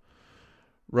on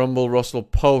Rumble. Russell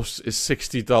posts is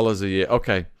 $60 a year.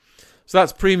 Okay. So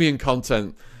that's premium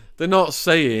content. They're not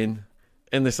saying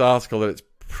in this article that it's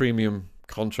premium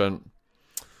content.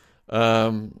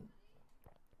 They're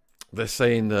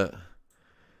saying that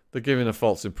they're giving a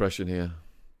false impression here.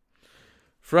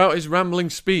 Throughout his rambling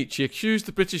speech, he accused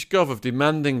the British Gov of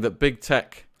demanding that big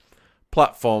tech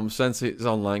platforms censor his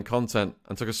online content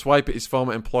and took a swipe at his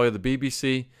former employer, the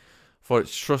BBC, for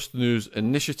its Trust News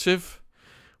initiative.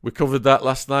 We covered that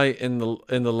last night in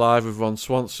the live with Ron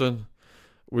Swanson.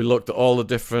 We looked at all the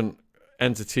different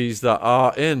entities that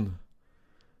are in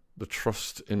the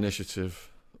Trust Initiative,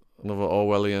 another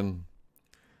Orwellian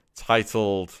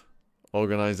titled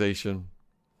organisation.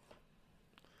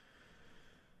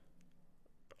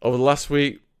 Over the last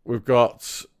week, we've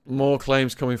got more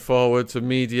claims coming forward to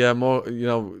media, more,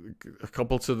 a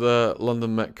couple to the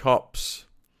London Met Cops.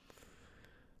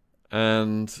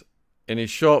 And in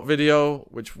his short video,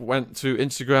 which went to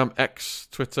Instagram, X,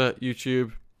 Twitter,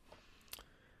 YouTube,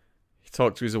 he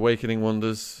talked to his Awakening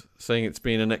Wonders, saying it's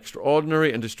been an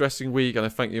extraordinary and distressing week, and I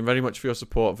thank you very much for your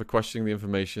support and for questioning the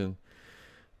information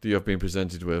that you have been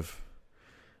presented with.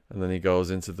 And then he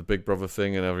goes into the Big Brother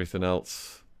thing and everything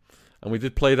else. And we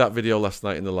did play that video last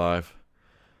night in the live.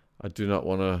 I do not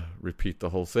want to repeat the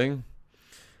whole thing.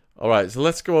 All right, so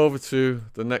let's go over to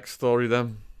the next story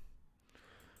then.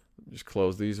 Just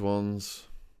close these ones.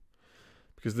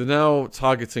 Because they're now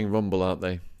targeting Rumble, aren't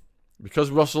they? Because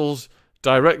Russell's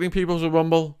directing people to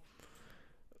Rumble,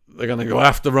 they're going to go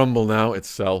after Rumble now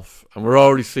itself. And we're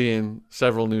already seeing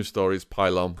several news stories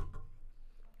pile on.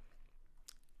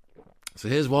 So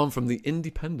here's one from The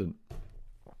Independent.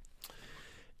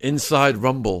 Inside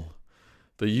Rumble,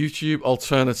 the YouTube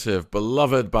alternative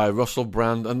beloved by Russell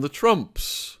Brand and the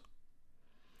Trumps.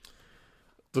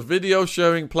 The video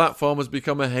sharing platform has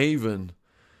become a haven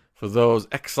for those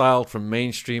exiled from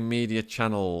mainstream media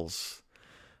channels,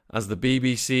 as the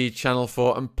BBC, Channel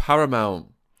 4 and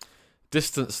Paramount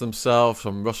distance themselves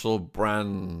from Russell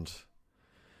Brand.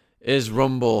 Is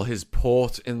Rumble his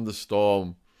port in the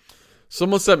storm?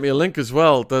 Someone sent me a link as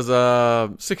well. There's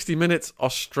a 60 Minutes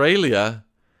Australia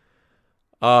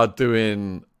are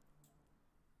doing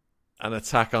an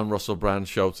attack on Russell Brand's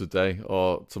show today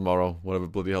or tomorrow, whatever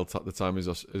bloody hell the time is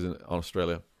in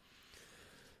Australia.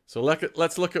 So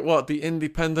let's look at what The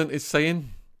Independent is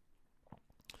saying.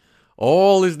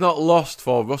 All is not lost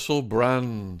for Russell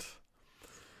Brand.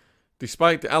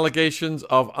 Despite the allegations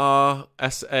of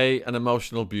RSA and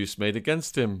emotional abuse made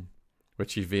against him,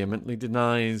 which he vehemently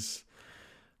denies,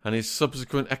 and his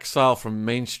subsequent exile from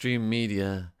mainstream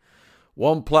media,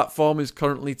 one platform is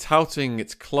currently touting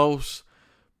its close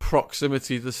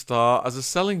proximity to the star as a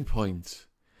selling point.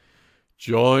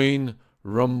 Join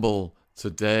Rumble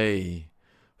today.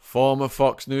 Former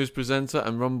Fox News presenter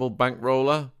and Rumble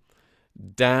bankroller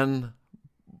Dan,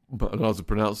 I don't know how to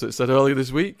pronounce it, said earlier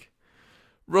this week,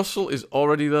 Russell is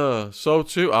already there. So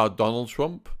too are Donald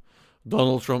Trump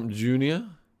Jr.,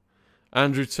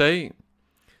 Andrew Tate,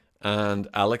 and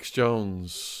Alex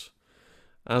Jones.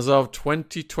 As of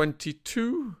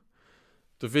 2022,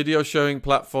 the video sharing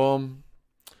platform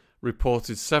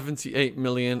reported 78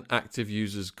 million active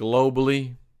users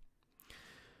globally.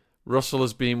 Russell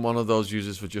has been one of those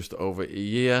users for just over a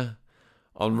year.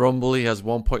 On Rumble, he has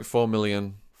 1.4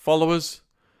 million followers,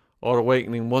 or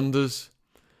Awakening Wonders,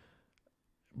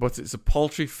 but it's a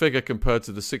paltry figure compared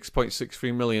to the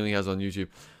 6.63 million he has on YouTube.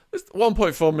 This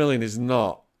 1.4 million is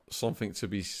not something to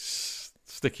be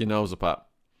stick your nose up at.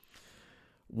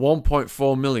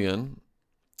 1.4 million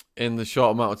in the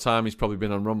short amount of time he's probably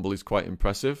been on Rumble is quite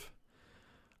impressive.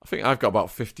 I think I've got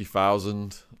about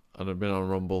 50,000 and I've been on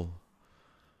Rumble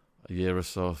a year or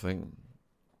so, I think.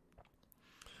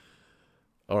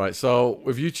 Alright, so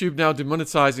with YouTube now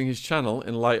demonetizing his channel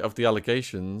in light of the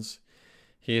allegations,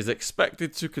 he is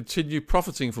expected to continue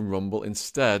profiting from Rumble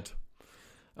instead,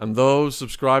 and those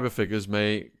subscriber figures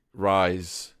may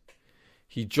rise.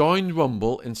 He joined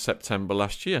Rumble in September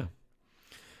last year,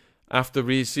 after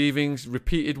receiving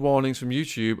repeated warnings from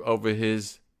YouTube over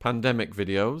his pandemic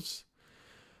videos.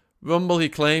 Rumble, he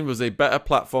claimed, was a better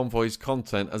platform for his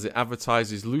content as it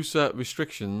advertises looser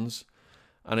restrictions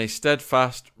and a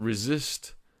steadfast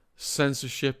resist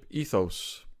censorship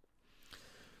ethos.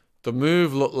 The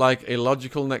move looked like a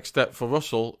logical next step for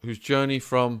Russell, whose journey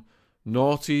from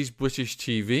noughties British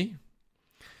TV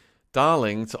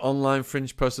darling to online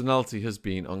fringe personality has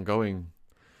been ongoing.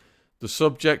 The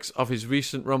subjects of his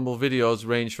recent Rumble videos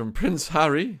range from Prince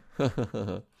Harry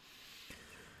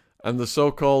and the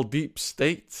so-called deep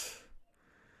state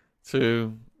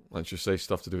to, let's just say,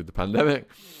 stuff to do with the pandemic.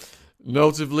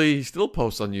 Notably, he still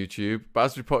posts on YouTube, but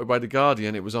as reported by The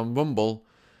Guardian, it was on Rumble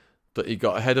that he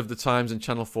got ahead of the Times and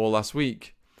Channel 4 last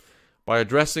week by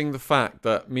addressing the fact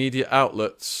that media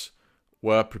outlets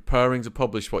were preparing to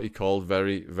publish what he called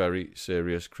very, very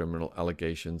serious criminal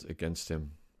allegations against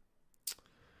him.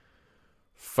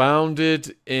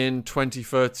 Founded in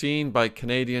 2013 by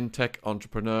Canadian tech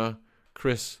entrepreneur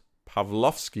Chris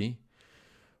Pavlovski,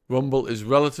 Rumble is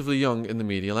relatively young in the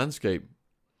media landscape.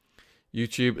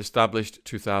 YouTube established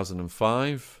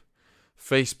 2005,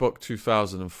 Facebook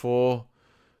 2004,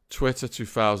 Twitter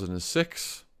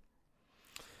 2006.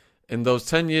 In those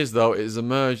 10 years, though, it has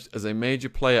emerged as a major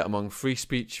player among free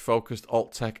speech-focused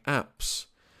alt-tech apps,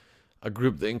 a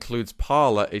group that includes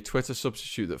Parler, a Twitter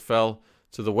substitute that fell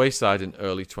to the wayside in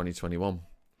early 2021,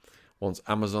 once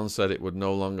Amazon said it would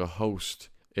no longer host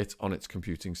it on its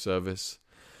computing service.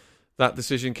 That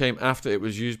decision came after it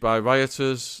was used by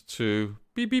rioters to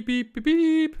beep, beep, beep, beep,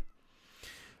 beep.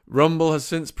 Rumble has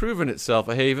since proven itself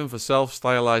a haven for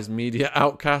self-stylized media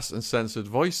outcasts and censored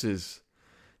voices.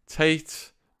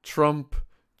 Tate, Trump,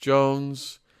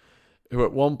 Jones, who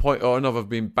at one point or another have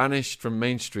been banished from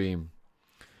mainstream.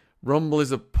 Rumble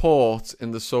is a port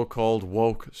in the so-called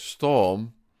woke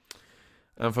storm.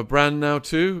 And for Brand Now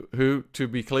too, who, to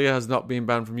be clear, has not been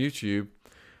banned from YouTube,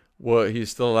 where he is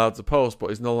still allowed to post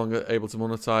but is no longer able to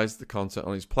monetize the content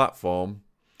on his platform.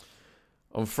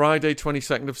 On Friday,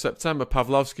 22nd of September,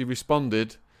 Pavlovski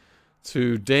responded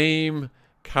to Dame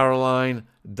Caroline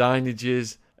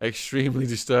Dinenag's extremely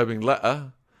disturbing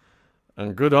letter,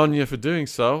 and good on you for doing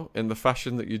so in the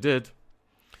fashion that you did.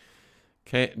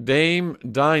 Dame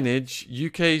Dinenage,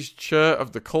 UK's chair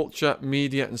of the Culture,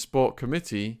 Media and Sport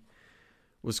Committee,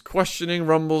 was questioning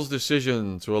Rumble's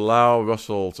decision to allow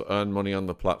Russell to earn money on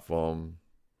the platform.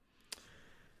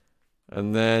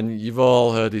 And then you've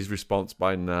all heard his response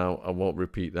by now. I won't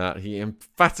repeat that. He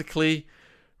emphatically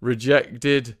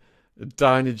rejected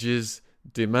Dinenage's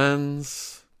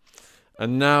demands.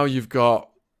 And now you've got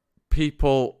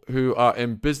people who are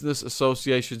in business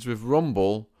associations with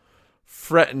Rumble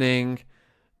threatening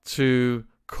to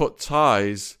cut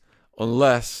ties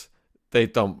unless they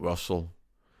dump Russell,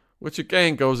 which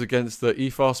again goes against the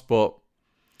ethos, but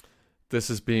this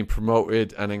is being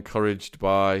promoted and encouraged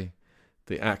by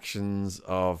the actions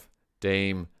of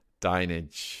Dame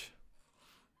Dinenage.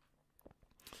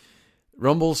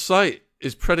 Rumble's site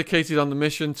is predicated on the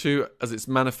mission to, as its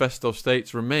manifesto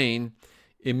states, remain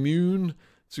immune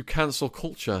to cancel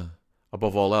culture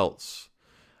above all else.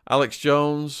 Alex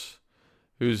Jones,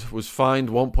 who was fined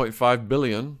 $1.5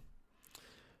 billion,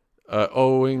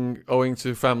 owing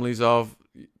to families of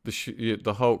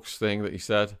the hoax thing that he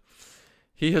said,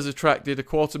 he has attracted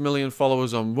 250,000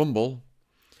 followers on Rumble,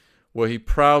 where he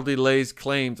proudly lays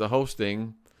claim to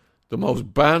hosting the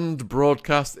most banned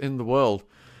broadcast in the world.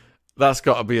 That's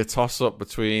got to be a toss-up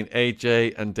between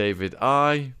AJ and David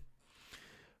I.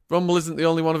 Rumble isn't the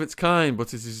only one of its kind,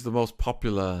 but it is the most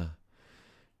popular.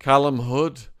 Callum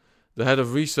Hood, the head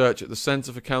of research at the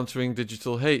Centre for Countering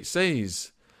Digital Hate,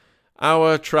 says,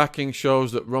 "Our tracking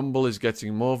shows that Rumble is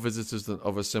getting more visitors than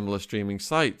other similar streaming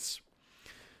sites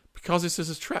because it has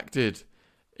attracted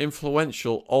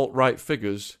influential alt-right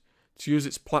figures to use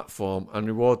its platform and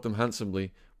reward them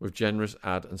handsomely with generous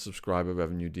ad and subscriber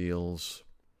revenue deals."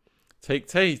 Take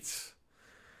Tate,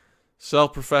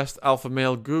 self-professed alpha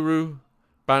male guru,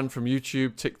 banned from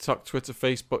YouTube, TikTok, Twitter,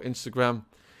 Facebook, Instagram.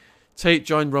 Tate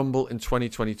joined Rumble in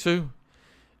 2022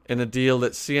 in a deal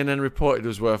that CNN reported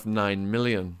was worth $9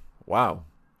 million. Wow.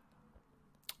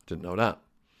 Didn't know that.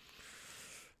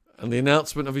 And the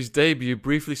announcement of his debut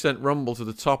briefly sent Rumble to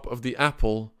the top of the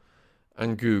Apple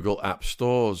and Google app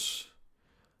stores.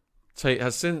 Tate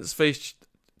has since faced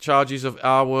charges of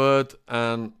R-word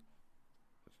and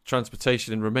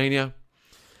transportation in Romania.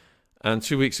 And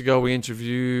 2 weeks ago, we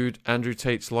interviewed Andrew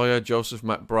Tate's lawyer, Joseph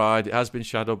McBride. It has been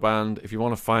shadow banned. If you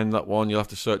want to find that one, you'll have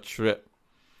to search for it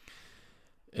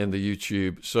in the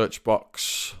YouTube search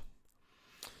box.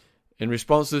 In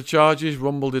response to the charges,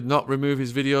 Rumble did not remove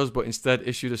his videos, but instead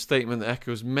issued a statement that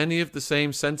echoes many of the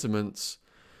same sentiments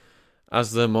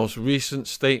as the most recent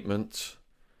statement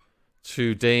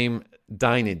to Dame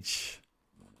Dinenage.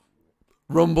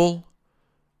 Rumble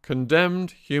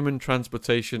condemned human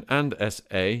transportation and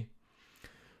SA,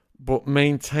 but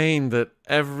maintained that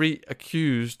every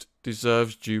accused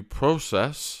deserves due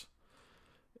process.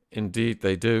 Indeed,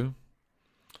 they do.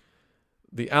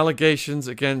 The allegations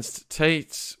against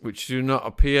Tate, which do not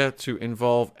appear to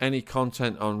involve any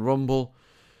content on Rumble,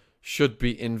 should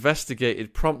be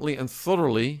investigated promptly and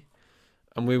thoroughly,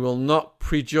 and we will not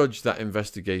prejudge that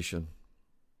investigation.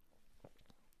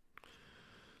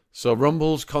 So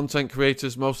Rumble's content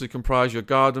creators mostly comprise your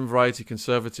garden variety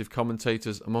conservative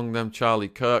commentators, among them Charlie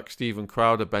Kirk, Steven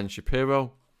Crowder, Ben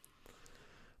Shapiro.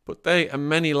 But they and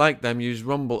many like them use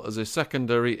Rumble as a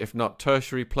secondary, if not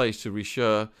tertiary, place to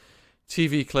reshare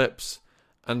TV clips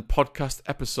and podcast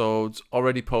episodes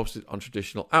already posted on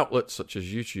traditional outlets such as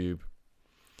YouTube.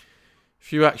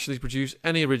 Few actually produce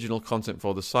any original content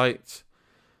for the site,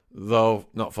 though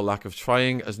not for lack of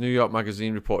trying. As New York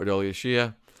Magazine reported earlier this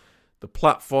year, the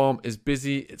platform is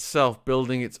busy itself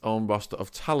building its own roster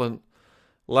of talent.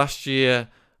 Last year,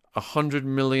 $100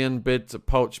 million bid to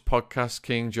poach podcast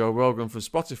king Joe Rogan from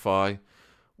Spotify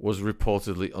was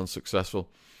reportedly unsuccessful.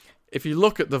 If you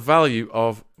look at the value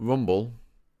of Rumble,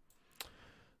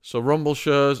 so Rumble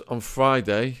shares on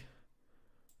Friday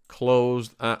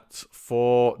closed at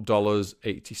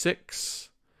 $4.86,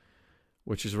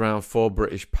 which is around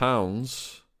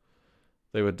 £4.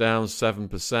 They were down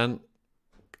 7%.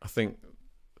 I think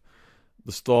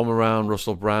the storm around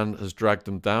Russell Brand has dragged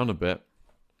them down a bit.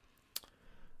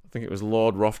 I think it was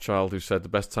Lord Rothschild who said the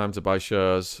best time to buy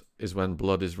shares is when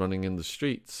blood is running in the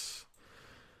streets.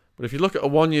 But if you look at a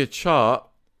 1-year chart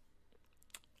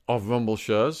of Rumble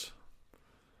shares,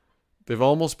 they've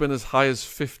almost been as high as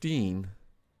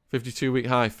 52-week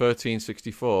high,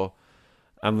 13.64,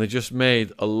 and they just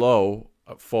made a low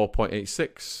at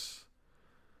 4.86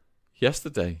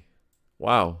 yesterday.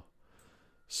 Wow.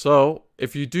 So,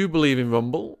 if you do believe in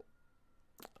Rumble,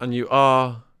 and you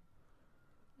are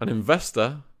an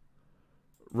investor,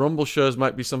 Rumble shares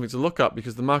might be something to look at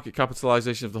because the market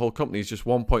capitalization of the whole company is just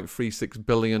 $1.36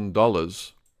 billion.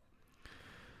 The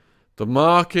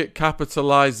market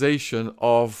capitalization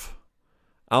of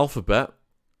Alphabet,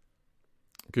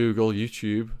 Google,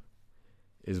 YouTube,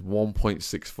 is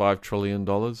 $1.65 trillion.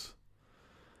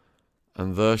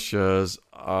 And their shares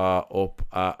are up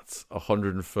at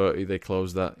 130. They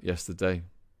closed that yesterday.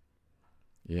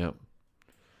 Yeah.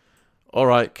 All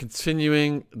right,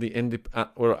 continuing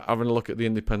we're having a look at the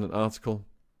Independent article.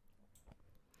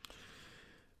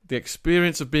 The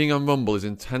experience of being on Rumble is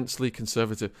intensely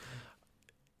conservative.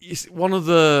 One of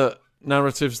the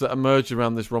narratives that emerged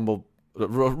around this Rumble, the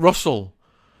Russell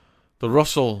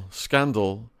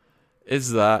scandal,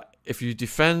 is that if you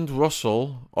defend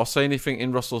Russell or say anything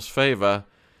in Russell's favour,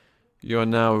 you are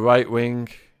now a right-wing,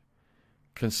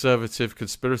 conservative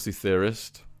conspiracy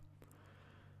theorist.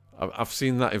 I've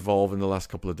seen that evolve in the last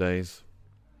couple of days.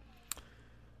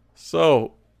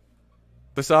 So,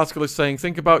 this article is saying,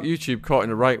 think about YouTube caught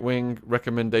in a right-wing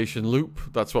recommendation loop.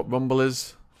 That's what Rumble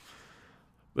is.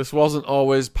 This wasn't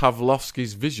always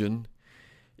Pavlovsky's vision.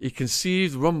 He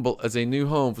conceived Rumble as a new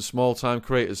home for small-time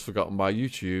creators forgotten by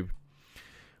YouTube,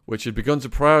 which had begun to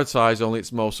prioritize only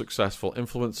its most successful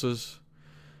influencers.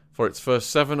 For its first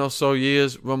 7 or so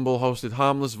years, Rumble hosted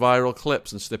harmless viral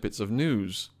clips and snippets of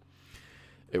news.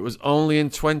 It was only in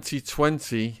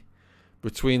 2020,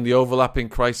 between the overlapping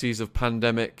crises of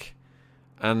pandemic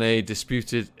and a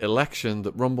disputed election,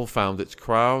 that Rumble found its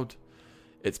crowd.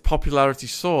 Its popularity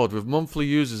soared, with monthly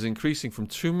users increasing from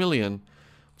 2 million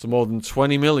to more than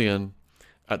 20 million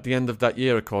at the end of that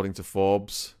year, according to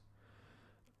Forbes.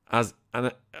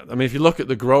 If you look at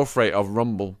the growth rate of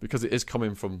Rumble, because it is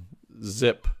coming from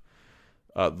Zip,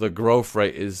 the growth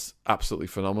rate is absolutely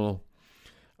phenomenal.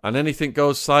 An anything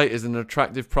goes site is an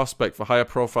attractive prospect for higher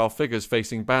profile figures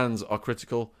facing bans or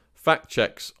critical fact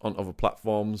checks on other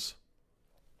platforms.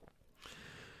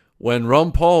 When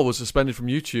Ron Paul was suspended from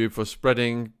YouTube for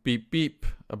spreading beep beep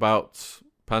about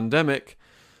pandemic,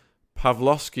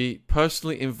 Pavlovsky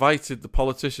personally invited the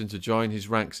politician to join his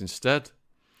ranks instead.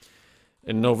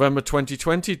 In November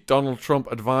 2020, Donald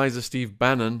Trump advisor Steve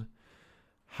Bannon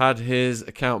had his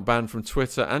account banned from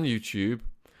Twitter and YouTube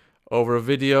over a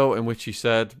video in which he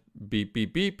said, beep,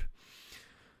 beep, beep.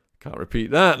 Can't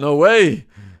repeat that, no way.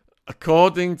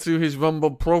 According to his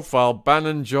Rumble profile,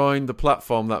 Bannon joined the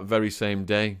platform that very same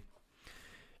day.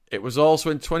 It was also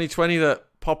in 2020 that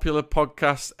popular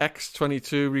podcasts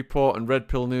X22 Report and Red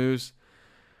Pill News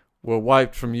were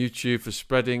wiped from YouTube for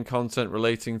spreading content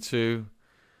relating to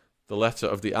the letter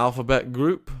of the alphabet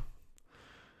group.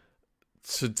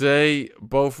 Today,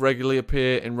 both regularly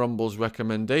appear in Rumble's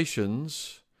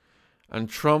recommendations, and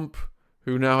Trump,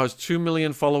 who now has 2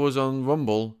 million followers on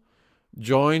Rumble,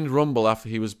 joined Rumble after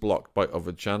he was blocked by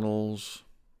other channels.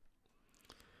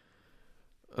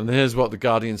 And here's what The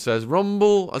Guardian says.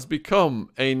 Rumble has become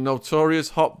a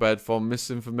notorious hotbed for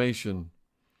misinformation.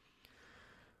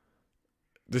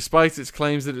 Despite its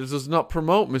claims that it does not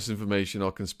promote misinformation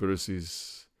or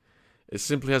conspiracies, it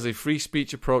simply has a free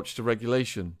speech approach to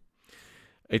regulation.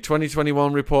 A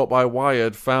 2021 report by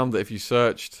Wired found that if you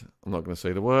searched, I'm not going to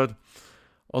say the word,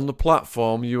 on the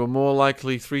platform, you were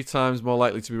 3 times more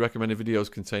likely to be recommended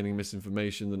videos containing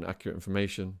misinformation than accurate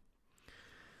information.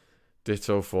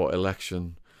 Ditto for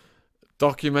election.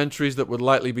 Documentaries that would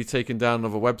likely be taken down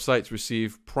on other websites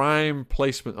receive prime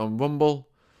placement on Rumble,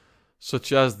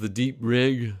 such as The Deep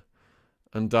Rig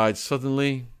and Died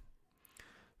Suddenly.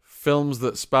 Films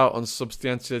that spout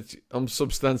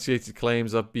unsubstantiated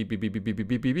claims of beep, beep, beep, beep, beep, beep,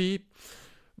 beep, beep, beep.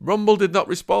 Rumble did not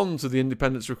respond to the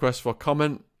Independent's request for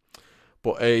comment,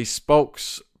 but a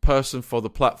spokesperson for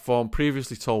the platform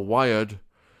previously told Wired,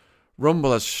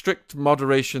 Rumble has strict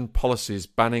moderation policies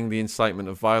banning the incitement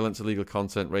of violence, illegal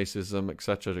content, racism,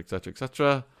 etc., etc.,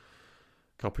 etc.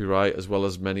 Copyright, as well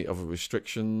as many other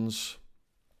restrictions.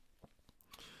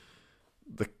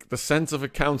 The Center for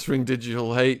Countering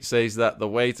Digital Hate says that the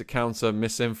way to counter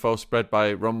misinfo spread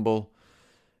by Rumble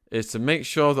is to make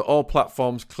sure that all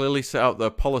platforms clearly set out their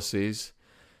policies,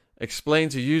 explain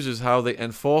to users how they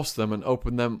enforce them, and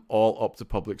open them all up to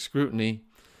public scrutiny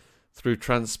through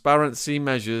transparency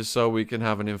measures so we can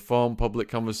have an informed public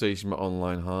conversation about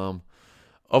online harm.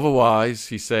 Otherwise,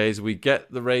 he says, we get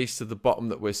the race to the bottom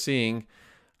that we're seeing,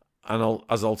 and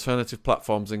as alternative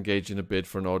platforms engage in a bid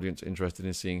for an audience interested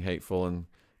in seeing hateful and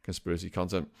conspiracy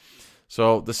content.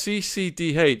 So the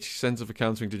CCDH, Centre for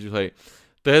Countering Digital Hate,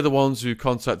 they're the ones who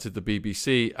contacted the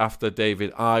BBC after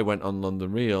David I went on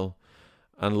London Real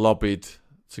and lobbied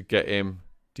to get him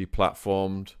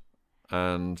deplatformed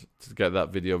and to get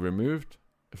that video removed,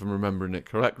 if I'm remembering it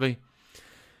correctly.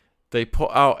 They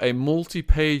put out a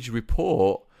multi-page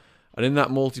report, and in that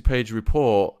multi-page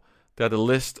report, they had a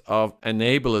list of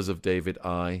enablers of David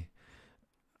I,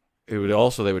 who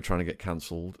they were trying to get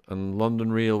cancelled, and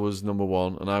London Real was number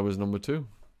 1, and I was number 2.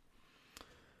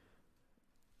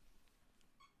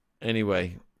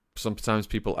 Anyway, sometimes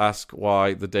people ask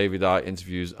why the David I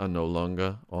interviews are no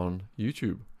longer on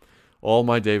YouTube. All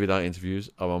my David I interviews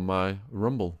are on my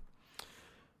Rumble.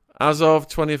 As of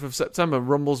 20th of September,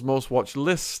 Rumble's most watched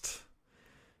list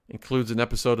includes an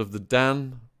episode of the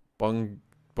Dan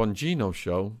Bongino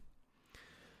Show.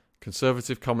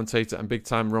 Conservative commentator and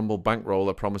big-time Rumble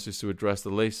bankroller promises to address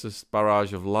the latest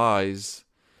barrage of lies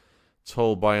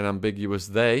told by an ambiguous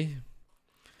they.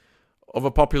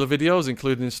 Other popular videos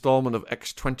include an installment of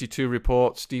X22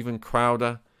 report Steven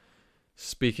Crowder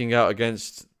speaking out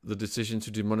against the decision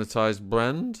to demonetize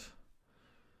Brand.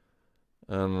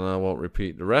 And I won't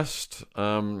repeat the rest.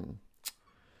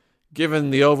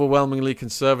 Given the overwhelmingly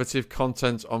conservative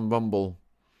content on Rumble,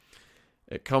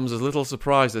 it comes as little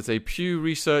surprise that a Pew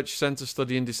Research Center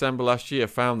study in December last year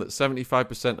found that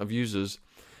 75% of users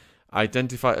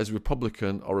identify as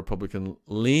Republican or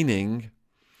Republican-leaning.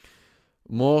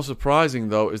 More surprising,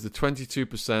 though, is the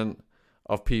 22%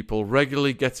 of people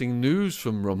regularly getting news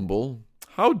from Rumble.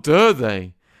 How dare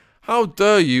they? How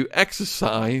dare you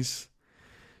exercise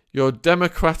your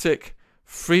democratic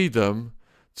freedom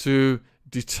to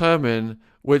determine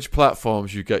which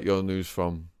platforms you get your news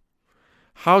from?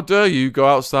 How dare you go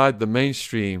outside the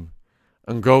mainstream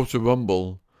and go to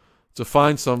Rumble to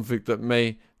find something that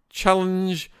may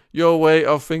challenge your way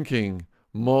of thinking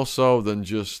more so than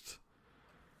just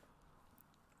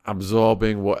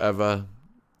absorbing whatever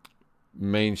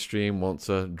mainstream wants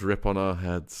to drip on our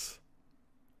heads?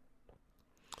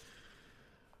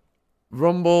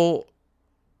 Rumble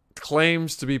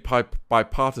claims to be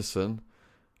bipartisan.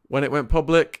 When it went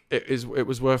public, it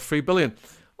was worth $3 billion.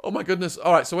 Oh my goodness.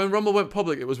 All right, so when Rumble went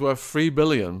public, it was worth $3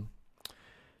 billion.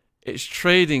 It's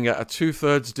trading at a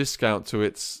 2/3 discount to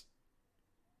its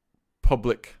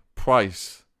public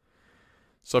price.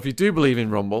 So if you do believe in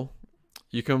Rumble,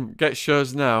 you can get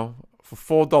shares now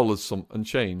for $4 some and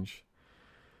change,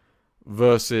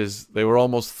 versus they were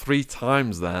almost 3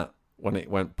 times that when it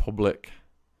went public.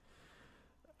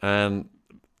 And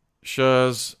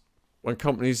shares, when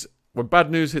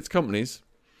bad news hits companies,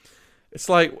 it's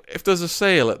like if there's a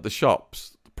sale at the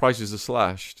shops, the prices are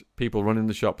slashed, people run in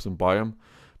the shops and buy them.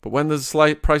 But when there's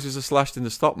prices are slashed in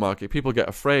the stock market, people get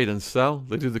afraid and sell.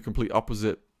 They do the complete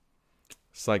opposite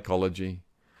psychology.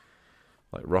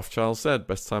 Like Rothschild said,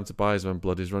 best time to buy is when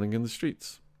blood is running in the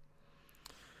streets.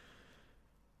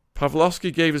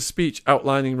 Pavlovsky gave a speech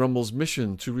outlining Rumble's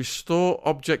mission to restore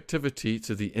objectivity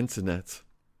to the internet.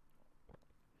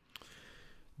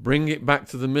 Bring it back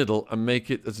to the middle and make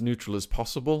it as neutral as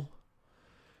possible.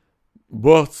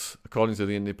 But, according to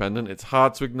The Independent, it's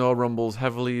hard to ignore Rumble's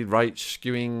heavily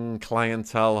right-skewing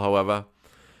clientele, however.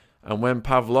 And when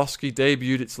Pavlovsky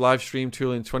debuted its live stream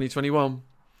tool in 2021,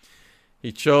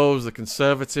 he chose the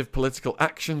Conservative Political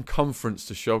Action Conference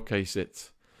to showcase it.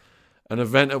 An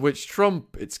event at which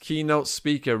Trump, its keynote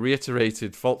speaker,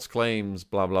 reiterated false claims,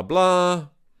 blah, blah, blah.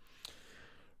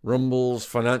 Rumble's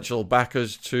financial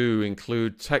backers, too,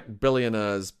 include tech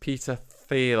billionaires Peter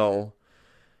Thiel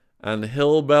and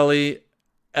hillbilly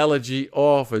elegy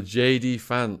author J.D.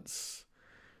 Vance,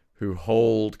 who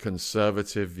hold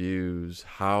conservative views.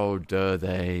 How dare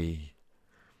they?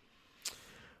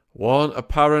 One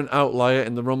apparent outlier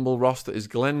in the Rumble roster is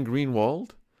Glenn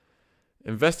Greenwald,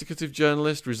 investigative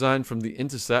journalist resigned from The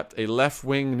Intercept, a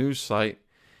left-wing news site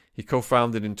he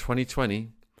co-founded in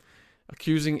 2020,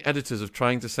 accusing editors of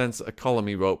trying to censor a column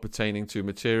he wrote pertaining to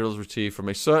materials retrieved from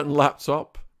a certain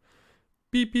laptop.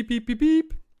 Beep, beep, beep, beep,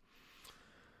 beep.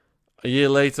 A year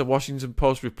later, Washington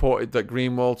Post reported that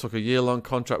Greenwald took a year-long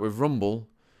contract with Rumble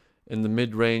in the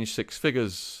mid-range six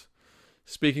figures.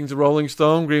 Speaking to Rolling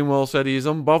Stone, Greenwald said he is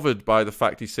unbothered by the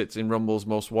fact he sits in Rumble's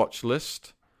most watched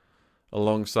list,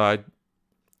 alongside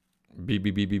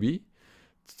BBBBB.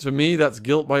 To me, that's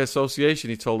guilt by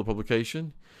association, he told the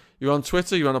publication. You're on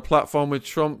Twitter, you're on a platform with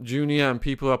Trump Jr. and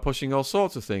people are pushing all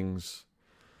sorts of things.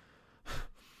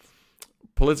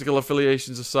 Political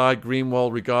affiliations aside,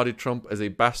 Greenwald regarded Trump as a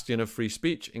bastion of free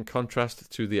speech in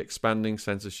contrast to the expanding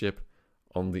censorship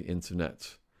on the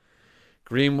internet.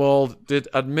 Greenwald did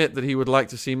admit that he would like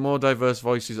to see more diverse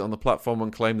voices on the platform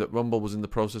and claimed that Rumble was in the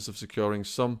process of securing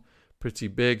some pretty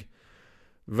big,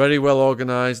 very well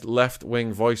organised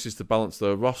left-wing voices to balance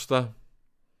their roster.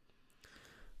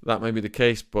 That may be the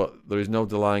case, but there is no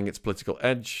denying its political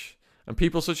edge. And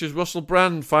people such as Russell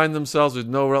Brand find themselves with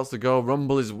nowhere else to go.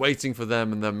 Rumble is waiting for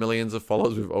them and their millions of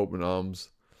followers with open arms.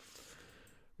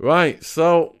 Right,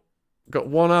 so got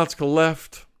one article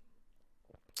left.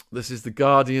 This is The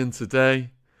Guardian today.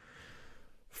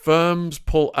 Firms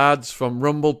pull ads from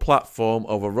Rumble platform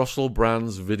over Russell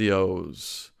Brand's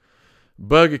videos.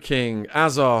 Burger King,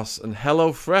 Azos, and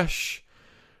HelloFresh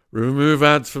remove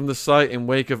ads from the site in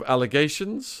wake of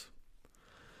allegations.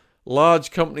 Large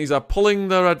companies are pulling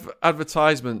their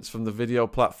advertisements from the video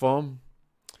platform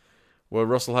where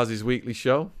Russell has his weekly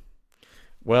show.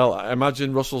 Well, I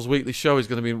imagine Russell's weekly show is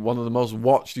going to be one of the most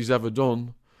watched he's ever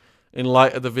done in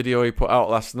light of the video he put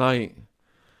out last night.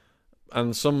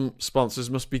 And some sponsors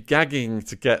must be gagging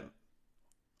to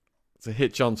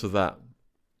hitch onto that.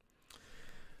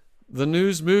 The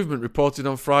News Movement reported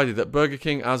on Friday that Burger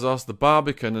King, Azos, The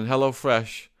Barbican and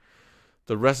HelloFresh,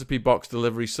 the recipe box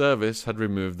delivery service, had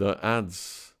removed their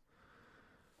ads.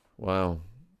 Wow.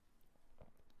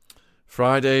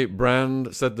 Friday,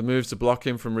 Brand said the moves to block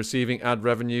him from receiving ad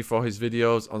revenue for his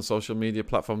videos on social media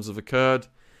platforms have occurred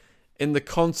in the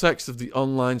context of the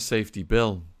online safety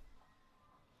bill.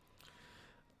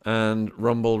 And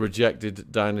Rumble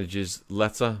rejected Dynage's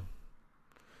letter.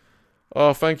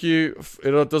 Oh, thank you.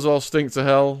 It does all stink to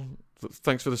hell.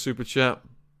 Thanks for the super chat.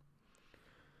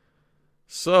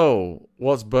 So,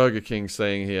 what's Burger King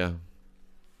saying here?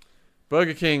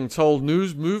 Burger King told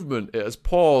News Movement it has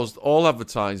paused all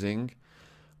advertising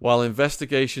while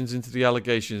investigations into the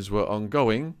allegations were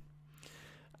ongoing.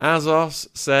 Azos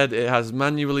said it has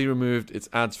manually removed its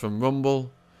ads from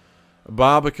Rumble.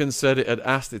 Barbican said it had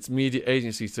asked its media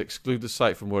agency to exclude the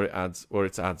site from where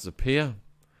its ads appear.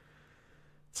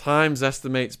 Times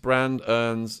estimates Brand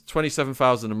earns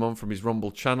 $27,000 a month from his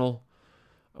Rumble channel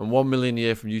and $1 million a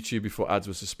year from YouTube before ads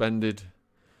were suspended.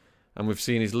 And we've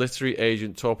seen his literary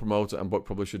agent, tour promoter and book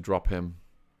publisher drop him.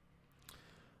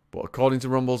 But according to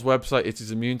Rumble's website, it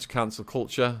is immune to cancel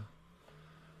culture.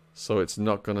 So it's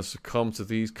not going to succumb to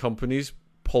these companies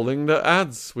pulling their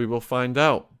ads. We will find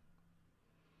out.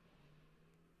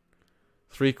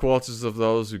 3/4 of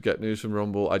those who get news from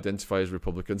Rumble identify as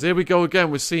Republicans. Here we go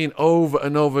again. We're seeing over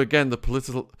and over again the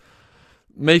political,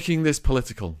 making this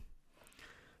political.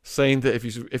 Saying that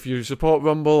if you support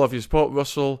Rumble, if you support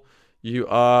Russell, you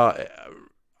are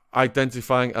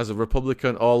identifying as a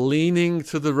Republican or leaning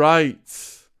to the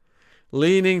right.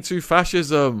 Leaning to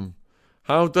fascism.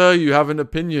 How dare you have an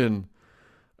opinion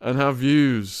and have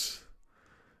views?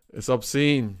 It's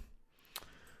obscene.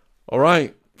 All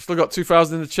right. Still got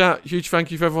 2,000 in the chat. Huge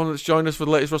thank you for everyone that's joined us for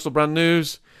the latest Russell Brand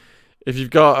news. If you've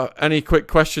got any quick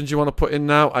questions you want to put in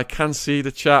now, I can see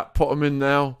the chat. Put them in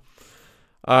now.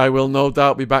 I will no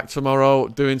doubt be back tomorrow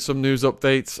doing some news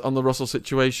updates on the Russell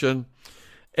situation.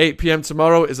 8 p.m.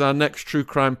 tomorrow is our next true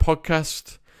crime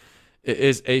podcast. It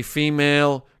is a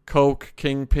female coke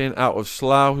kingpin out of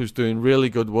Slough who's doing really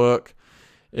good work.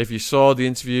 If you saw the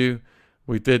interview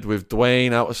we did with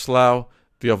Dwayne out of Slough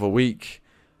the other week,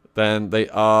 then they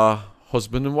are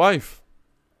husband and wife.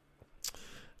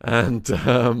 And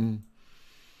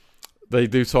they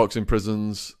do talks in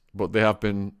prisons, but they have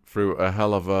been through a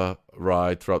hell of a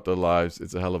ride throughout their lives.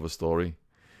 It's a hell of a story.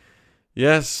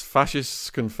 Yes, fascists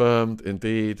confirmed,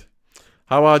 indeed.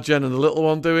 How are Jen and the little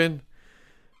one doing?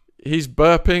 He's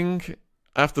burping.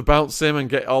 I have to bounce him and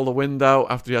get all the wind out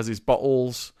after he has his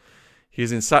bottles.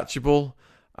 He's insatiable.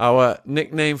 Our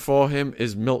nickname for him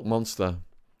is Milk Monster.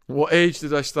 What age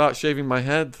did I start shaving my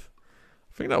head?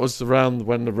 I think that was around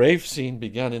when the rave scene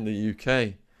began in the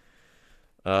UK.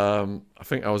 I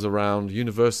think I was around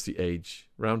university age,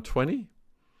 around 20.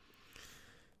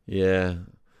 Yeah.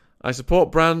 I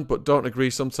support Brand, but don't agree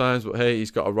sometimes. But hey,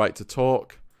 he's got a right to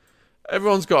talk.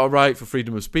 Everyone's got a right for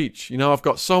freedom of speech. You know, I've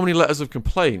got so many letters of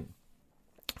complaint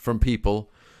from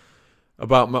people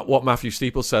about what Matthew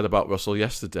Steeples said about Russell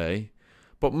yesterday.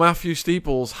 But Matthew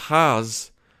Steeples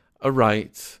has a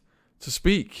right to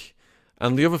speak.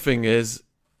 And the other thing is,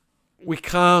 we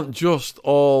can't just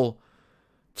all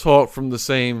talk from the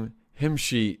same hymn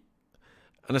sheet.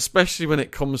 And especially when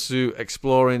it comes to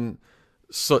exploring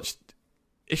such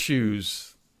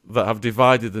issues that have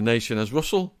divided the nation as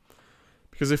Russell.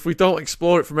 Because if we don't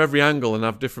explore it from every angle and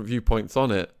have different viewpoints on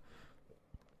it,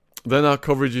 then our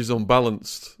coverage is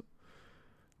unbalanced.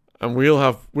 And we'll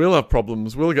have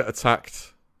problems. We'll get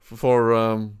attacked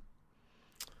for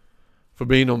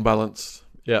being unbalanced.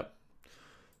 Yep.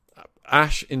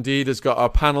 Ash indeed has got our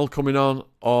panel coming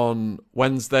on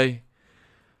Wednesday.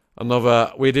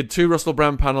 We did 2 Russell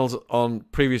Brand panels on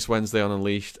previous Wednesday on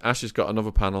Unleashed. Ash has got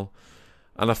another panel.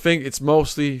 And I think it's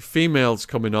mostly females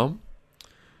coming on.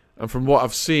 And from what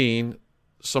I've seen,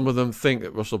 some of them think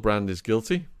that Russell Brand is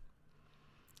guilty.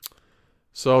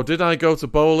 So did I go to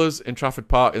Bowlers in Trafford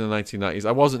Park in the 1990s?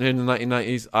 I wasn't here in the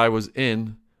 1990s. I was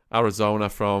in Arizona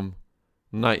from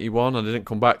 91 and I didn't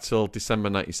come back till December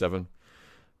 97.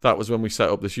 That was when we set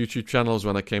up this YouTube channel,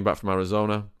 when I came back from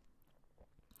Arizona.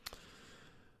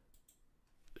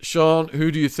 Sean, who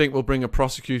do you think will bring a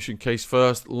prosecution case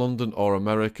first, London or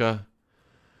America?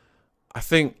 I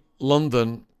think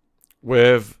London,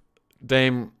 with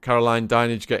Dame Caroline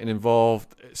Dinenage getting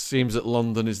involved. It seems that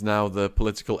London is now the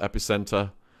political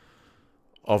epicenter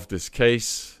of this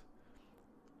case.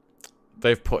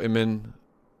 They've put him in,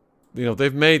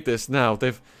 they've made this now.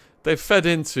 They've fed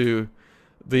into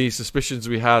the suspicions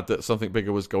we had that something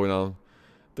bigger was going on.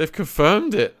 They've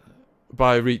confirmed it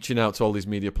by reaching out to all these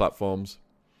media platforms.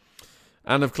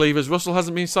 And of Cleavers, Russell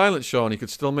hasn't been silent, Sean. He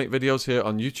could still make videos here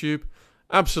on YouTube.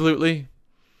 Absolutely.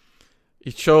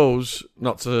 He chose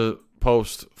not to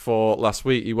post for last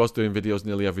week. He was doing videos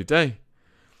nearly every day.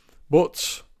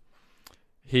 But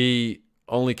he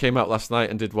only came out last night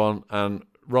and did one. And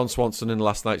Ron Swanson in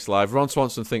last night's live. Ron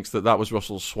Swanson thinks that was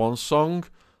Russell's swan song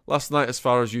last night as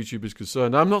far as YouTube is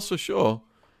concerned. I'm not so sure.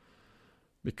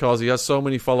 Because he has so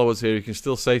many followers here, he can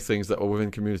still say things that are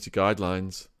within community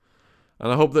guidelines.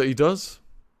 And I hope that he does.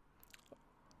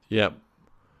 Yep.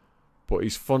 But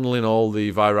he's funneling all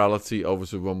the virality over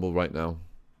to Rumble right now.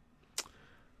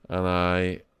 And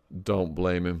I don't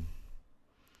blame him.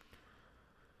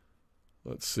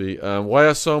 Let's see. Why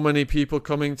are so many people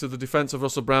coming to the defense of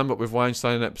Russell Brand, but with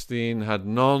Weinstein and Epstein had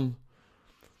none?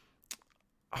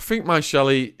 I think, my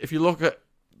Shelley, if you look at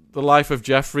the life of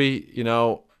Jeffrey,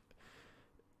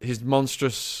 his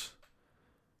monstrous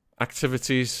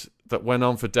activities that went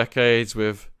on for decades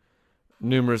with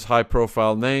numerous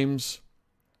high-profile names,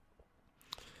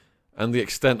 and the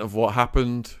extent of what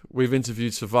happened. We've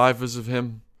interviewed survivors of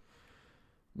him.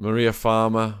 Maria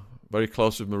Farmer, very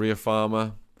close with Maria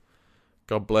Farmer.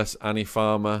 God bless Annie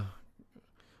Farmer.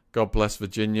 God bless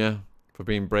Virginia for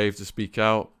being brave to speak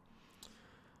out.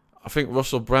 I think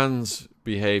Russell Brand's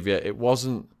behaviour, it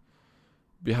wasn't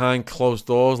behind closed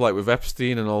doors like with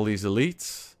Epstein and all these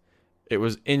elites. It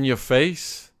was in your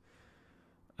face.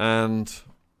 And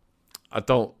I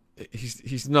don't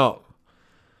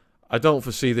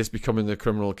foresee this becoming the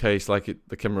criminal case like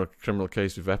the criminal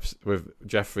case with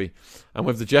Jeffrey. And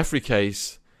with the Jeffrey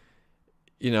case,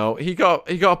 he got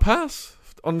a pass.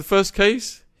 On the first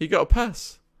case, he got a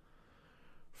pass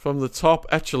from the top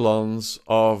echelons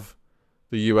of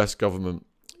the US government.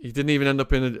 He didn't even end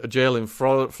up in a jail in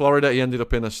Florida. He ended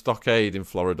up in a stockade in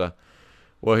Florida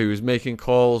where he was making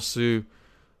calls to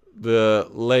the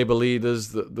Labour leaders,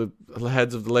 the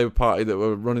heads of the Labour Party that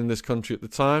were running this country at the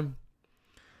time.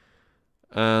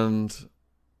 And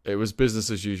it was business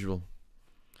as usual.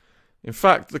 In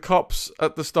fact, the cops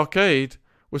at the stockade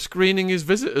were screening his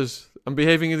visitors and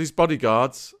behaving as his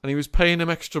bodyguards, and he was paying them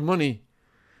extra money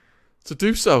to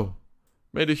do so.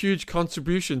 Made a huge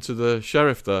contribution to the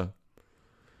sheriff there.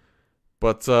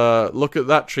 But look at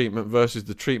that treatment versus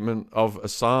the treatment of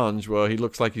Assange, where he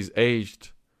looks like he's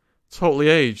aged. Totally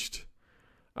aged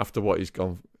after what he's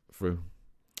gone through.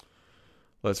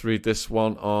 Let's read this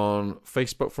one on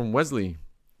Facebook from Wesley.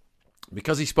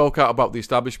 Because he spoke out about the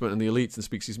establishment and the elites and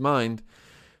speaks his mind,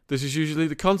 this is usually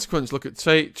the consequence. Look at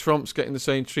Tate. Trump's getting the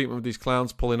same treatment with these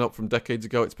clowns pulling up from decades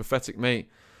ago. It's pathetic, mate.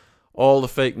 All the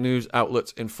fake news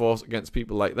outlets enforce against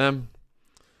people like them.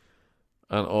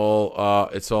 And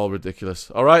it's all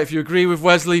ridiculous. All right, if you agree with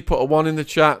Wesley, put a 1 in the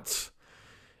chat.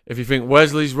 If you think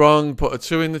Wesley's wrong, put a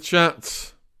 2 in the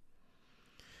chat.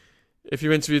 If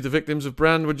you interviewed the victims of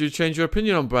Brand, would you change your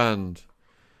opinion on Brand?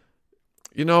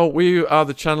 You know, we are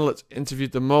the channel that's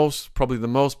interviewed the most, probably the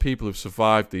most people who've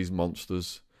survived these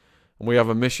monsters. And we have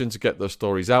a mission to get their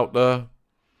stories out there.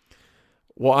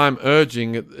 What I'm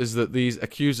urging is that these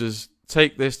accusers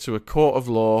take this to a court of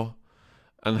law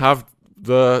and have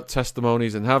the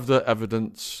testimonies and have the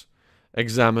evidence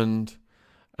examined,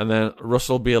 and then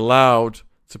Russell be allowed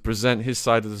to present his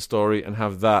side of the story and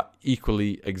have that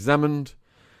equally examined.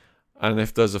 And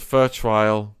if there's a fair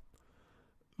trial,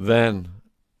 then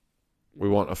we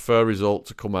want a fair result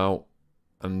to come out,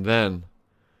 and then,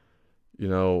 you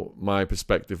know, my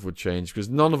perspective would change, because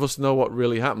none of us know what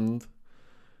really happened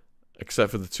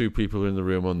except for the 2 people who were in the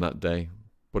room on that day.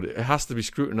 But it has to be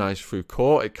scrutinised through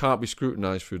court. It can't be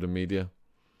scrutinised through the media.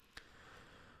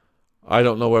 I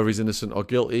don't know whether he's innocent or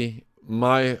guilty.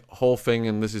 My whole thing,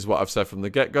 and this is what I've said from the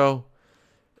get-go,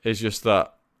 is just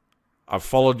that I've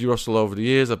followed Russell over the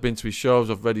years. I've been to his shows.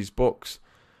 I've read his books.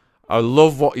 I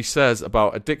love what he says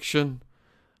about addiction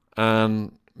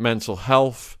and mental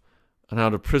health and how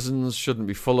the prisons shouldn't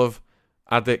be full of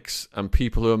addicts and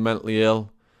people who are mentally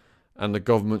ill, and the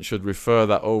government should refer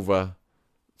that over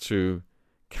to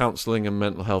counselling and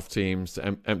mental health teams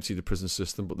to empty the prison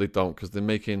system, but they don't, because they're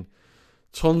making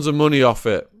tons of money off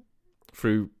it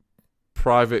through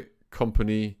private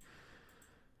company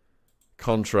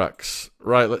contracts.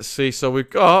 Right, let's see. So we've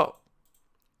got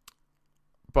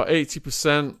about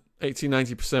 80%,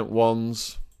 80-90%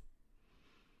 ones.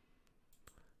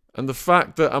 And the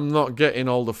fact that I'm not getting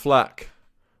all the flack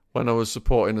when I was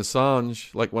supporting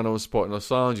Assange, like when I was supporting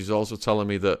Assange, is also telling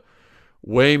me that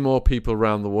way more people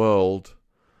around the world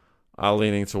are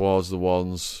leaning towards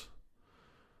the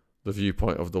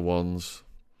viewpoint of the ones.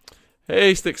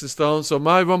 Hey, Sticks and Stones. So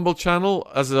my Rumble channel,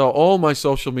 as are all my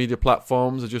social media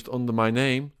platforms, are just under my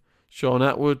name, Sean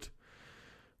Atwood.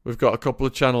 We've got a couple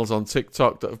of channels on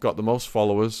TikTok that have got the most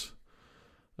followers.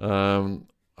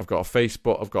 I've got a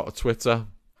Facebook, I've got a Twitter.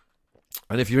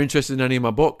 And if you're interested in any of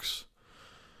my books,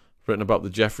 written about the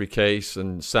Jeffrey case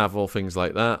and Savile, things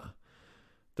like that,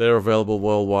 they're available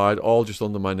worldwide, all just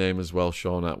under my name as well,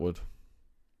 Sean Atwood.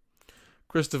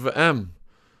 Christopher M.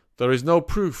 There is no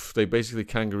proof they basically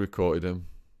kangaroo courted him.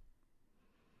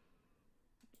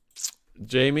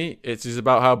 Jamie, it is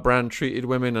about how Brand treated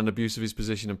women and abuse of his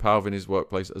position and power in his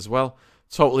workplace as well.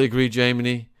 Totally agree,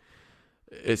 Jamie.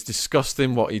 It's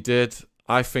disgusting what he did.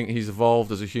 I think he's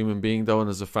evolved as a human being, though, and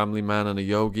as a family man and a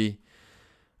yogi.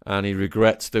 And he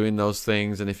regrets doing those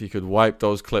things. And if he could wipe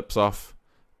those clips off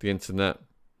the internet,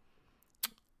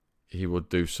 he would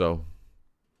do so.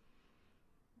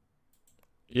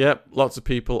 Yep, lots of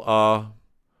people are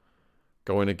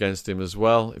going against him as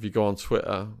well. If you go on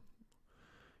Twitter,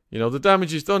 you know, the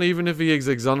damage is done. Even if he is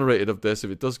exonerated of this,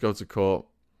 if it does go to court,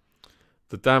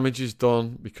 the damage is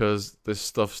done because this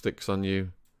stuff sticks on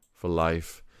you for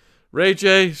life. Ray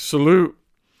J, salute.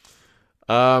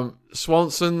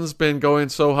 Swanson's been going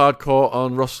so hardcore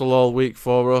on Russell all week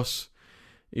for us.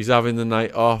 He's having the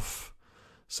night off.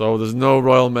 So there's no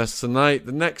Royal Mess tonight.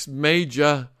 The next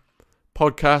major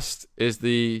podcast is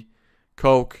the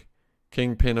Coke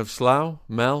Kingpin of Slough,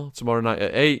 Mel, tomorrow night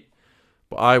at 8.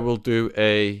 But I will do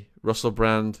a Russell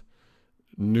Brand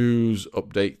news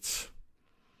update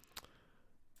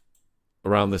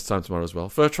around this time tomorrow as well.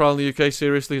 Fair trial in the UK,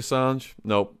 seriously, Assange?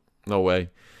 Nope, no way.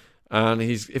 And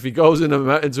if he goes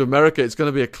into America, it's going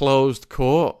to be a closed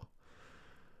court.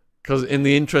 Because in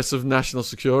the interest of national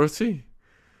security,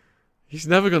 he's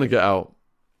never going to get out.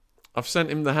 I've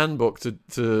sent him the handbook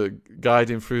to guide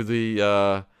him through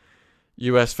the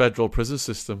US federal prison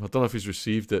system. I don't know if he's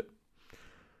received it,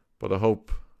 but I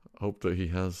hope that he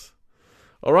has.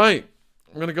 All right,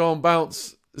 I'm going to go and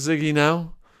bounce Ziggy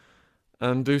now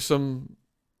and do some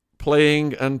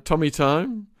playing and tummy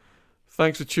time.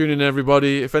 Thanks for tuning in,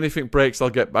 everybody. If anything breaks, I'll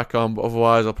get back on, but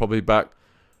otherwise I'll probably be back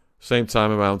same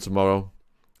time around tomorrow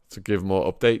to give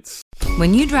more updates.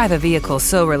 When you drive a vehicle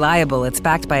so reliable it's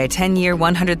backed by a 10-year,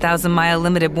 100,000-mile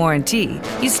limited warranty,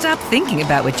 you stop thinking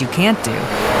about what you can't do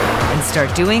and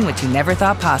start doing what you never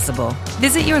thought possible.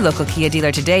 Visit your local Kia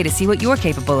dealer today to see what you're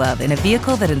capable of in a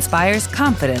vehicle that inspires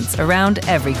confidence around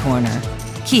every corner.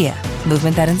 Kia,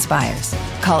 movement that inspires.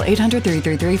 Call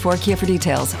 800-333-4KIA for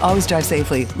details. Always drive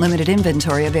safely. Limited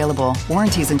inventory available.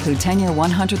 Warranties include 10-year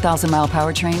 100,000-mile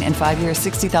powertrain and 5-year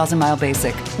 60,000-mile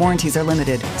basic. Warranties are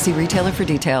limited. See retailer for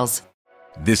details.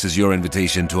 This is your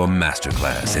invitation to a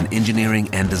masterclass in engineering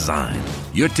and design.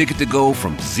 Your ticket to go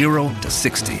from 0 to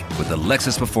 60 with the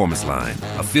Lexus Performance Line.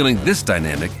 A feeling this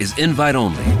dynamic is invite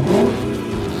only.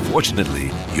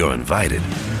 Fortunately, you're invited.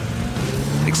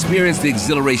 Experience the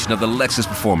exhilaration of the Lexus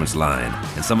Performance Line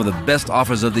and some of the best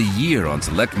offers of the year on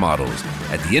select models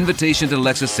at the Invitation to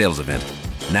Lexus sales event,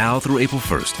 now through April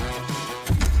 1st.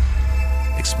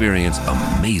 Experience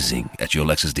amazing at your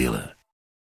Lexus dealer.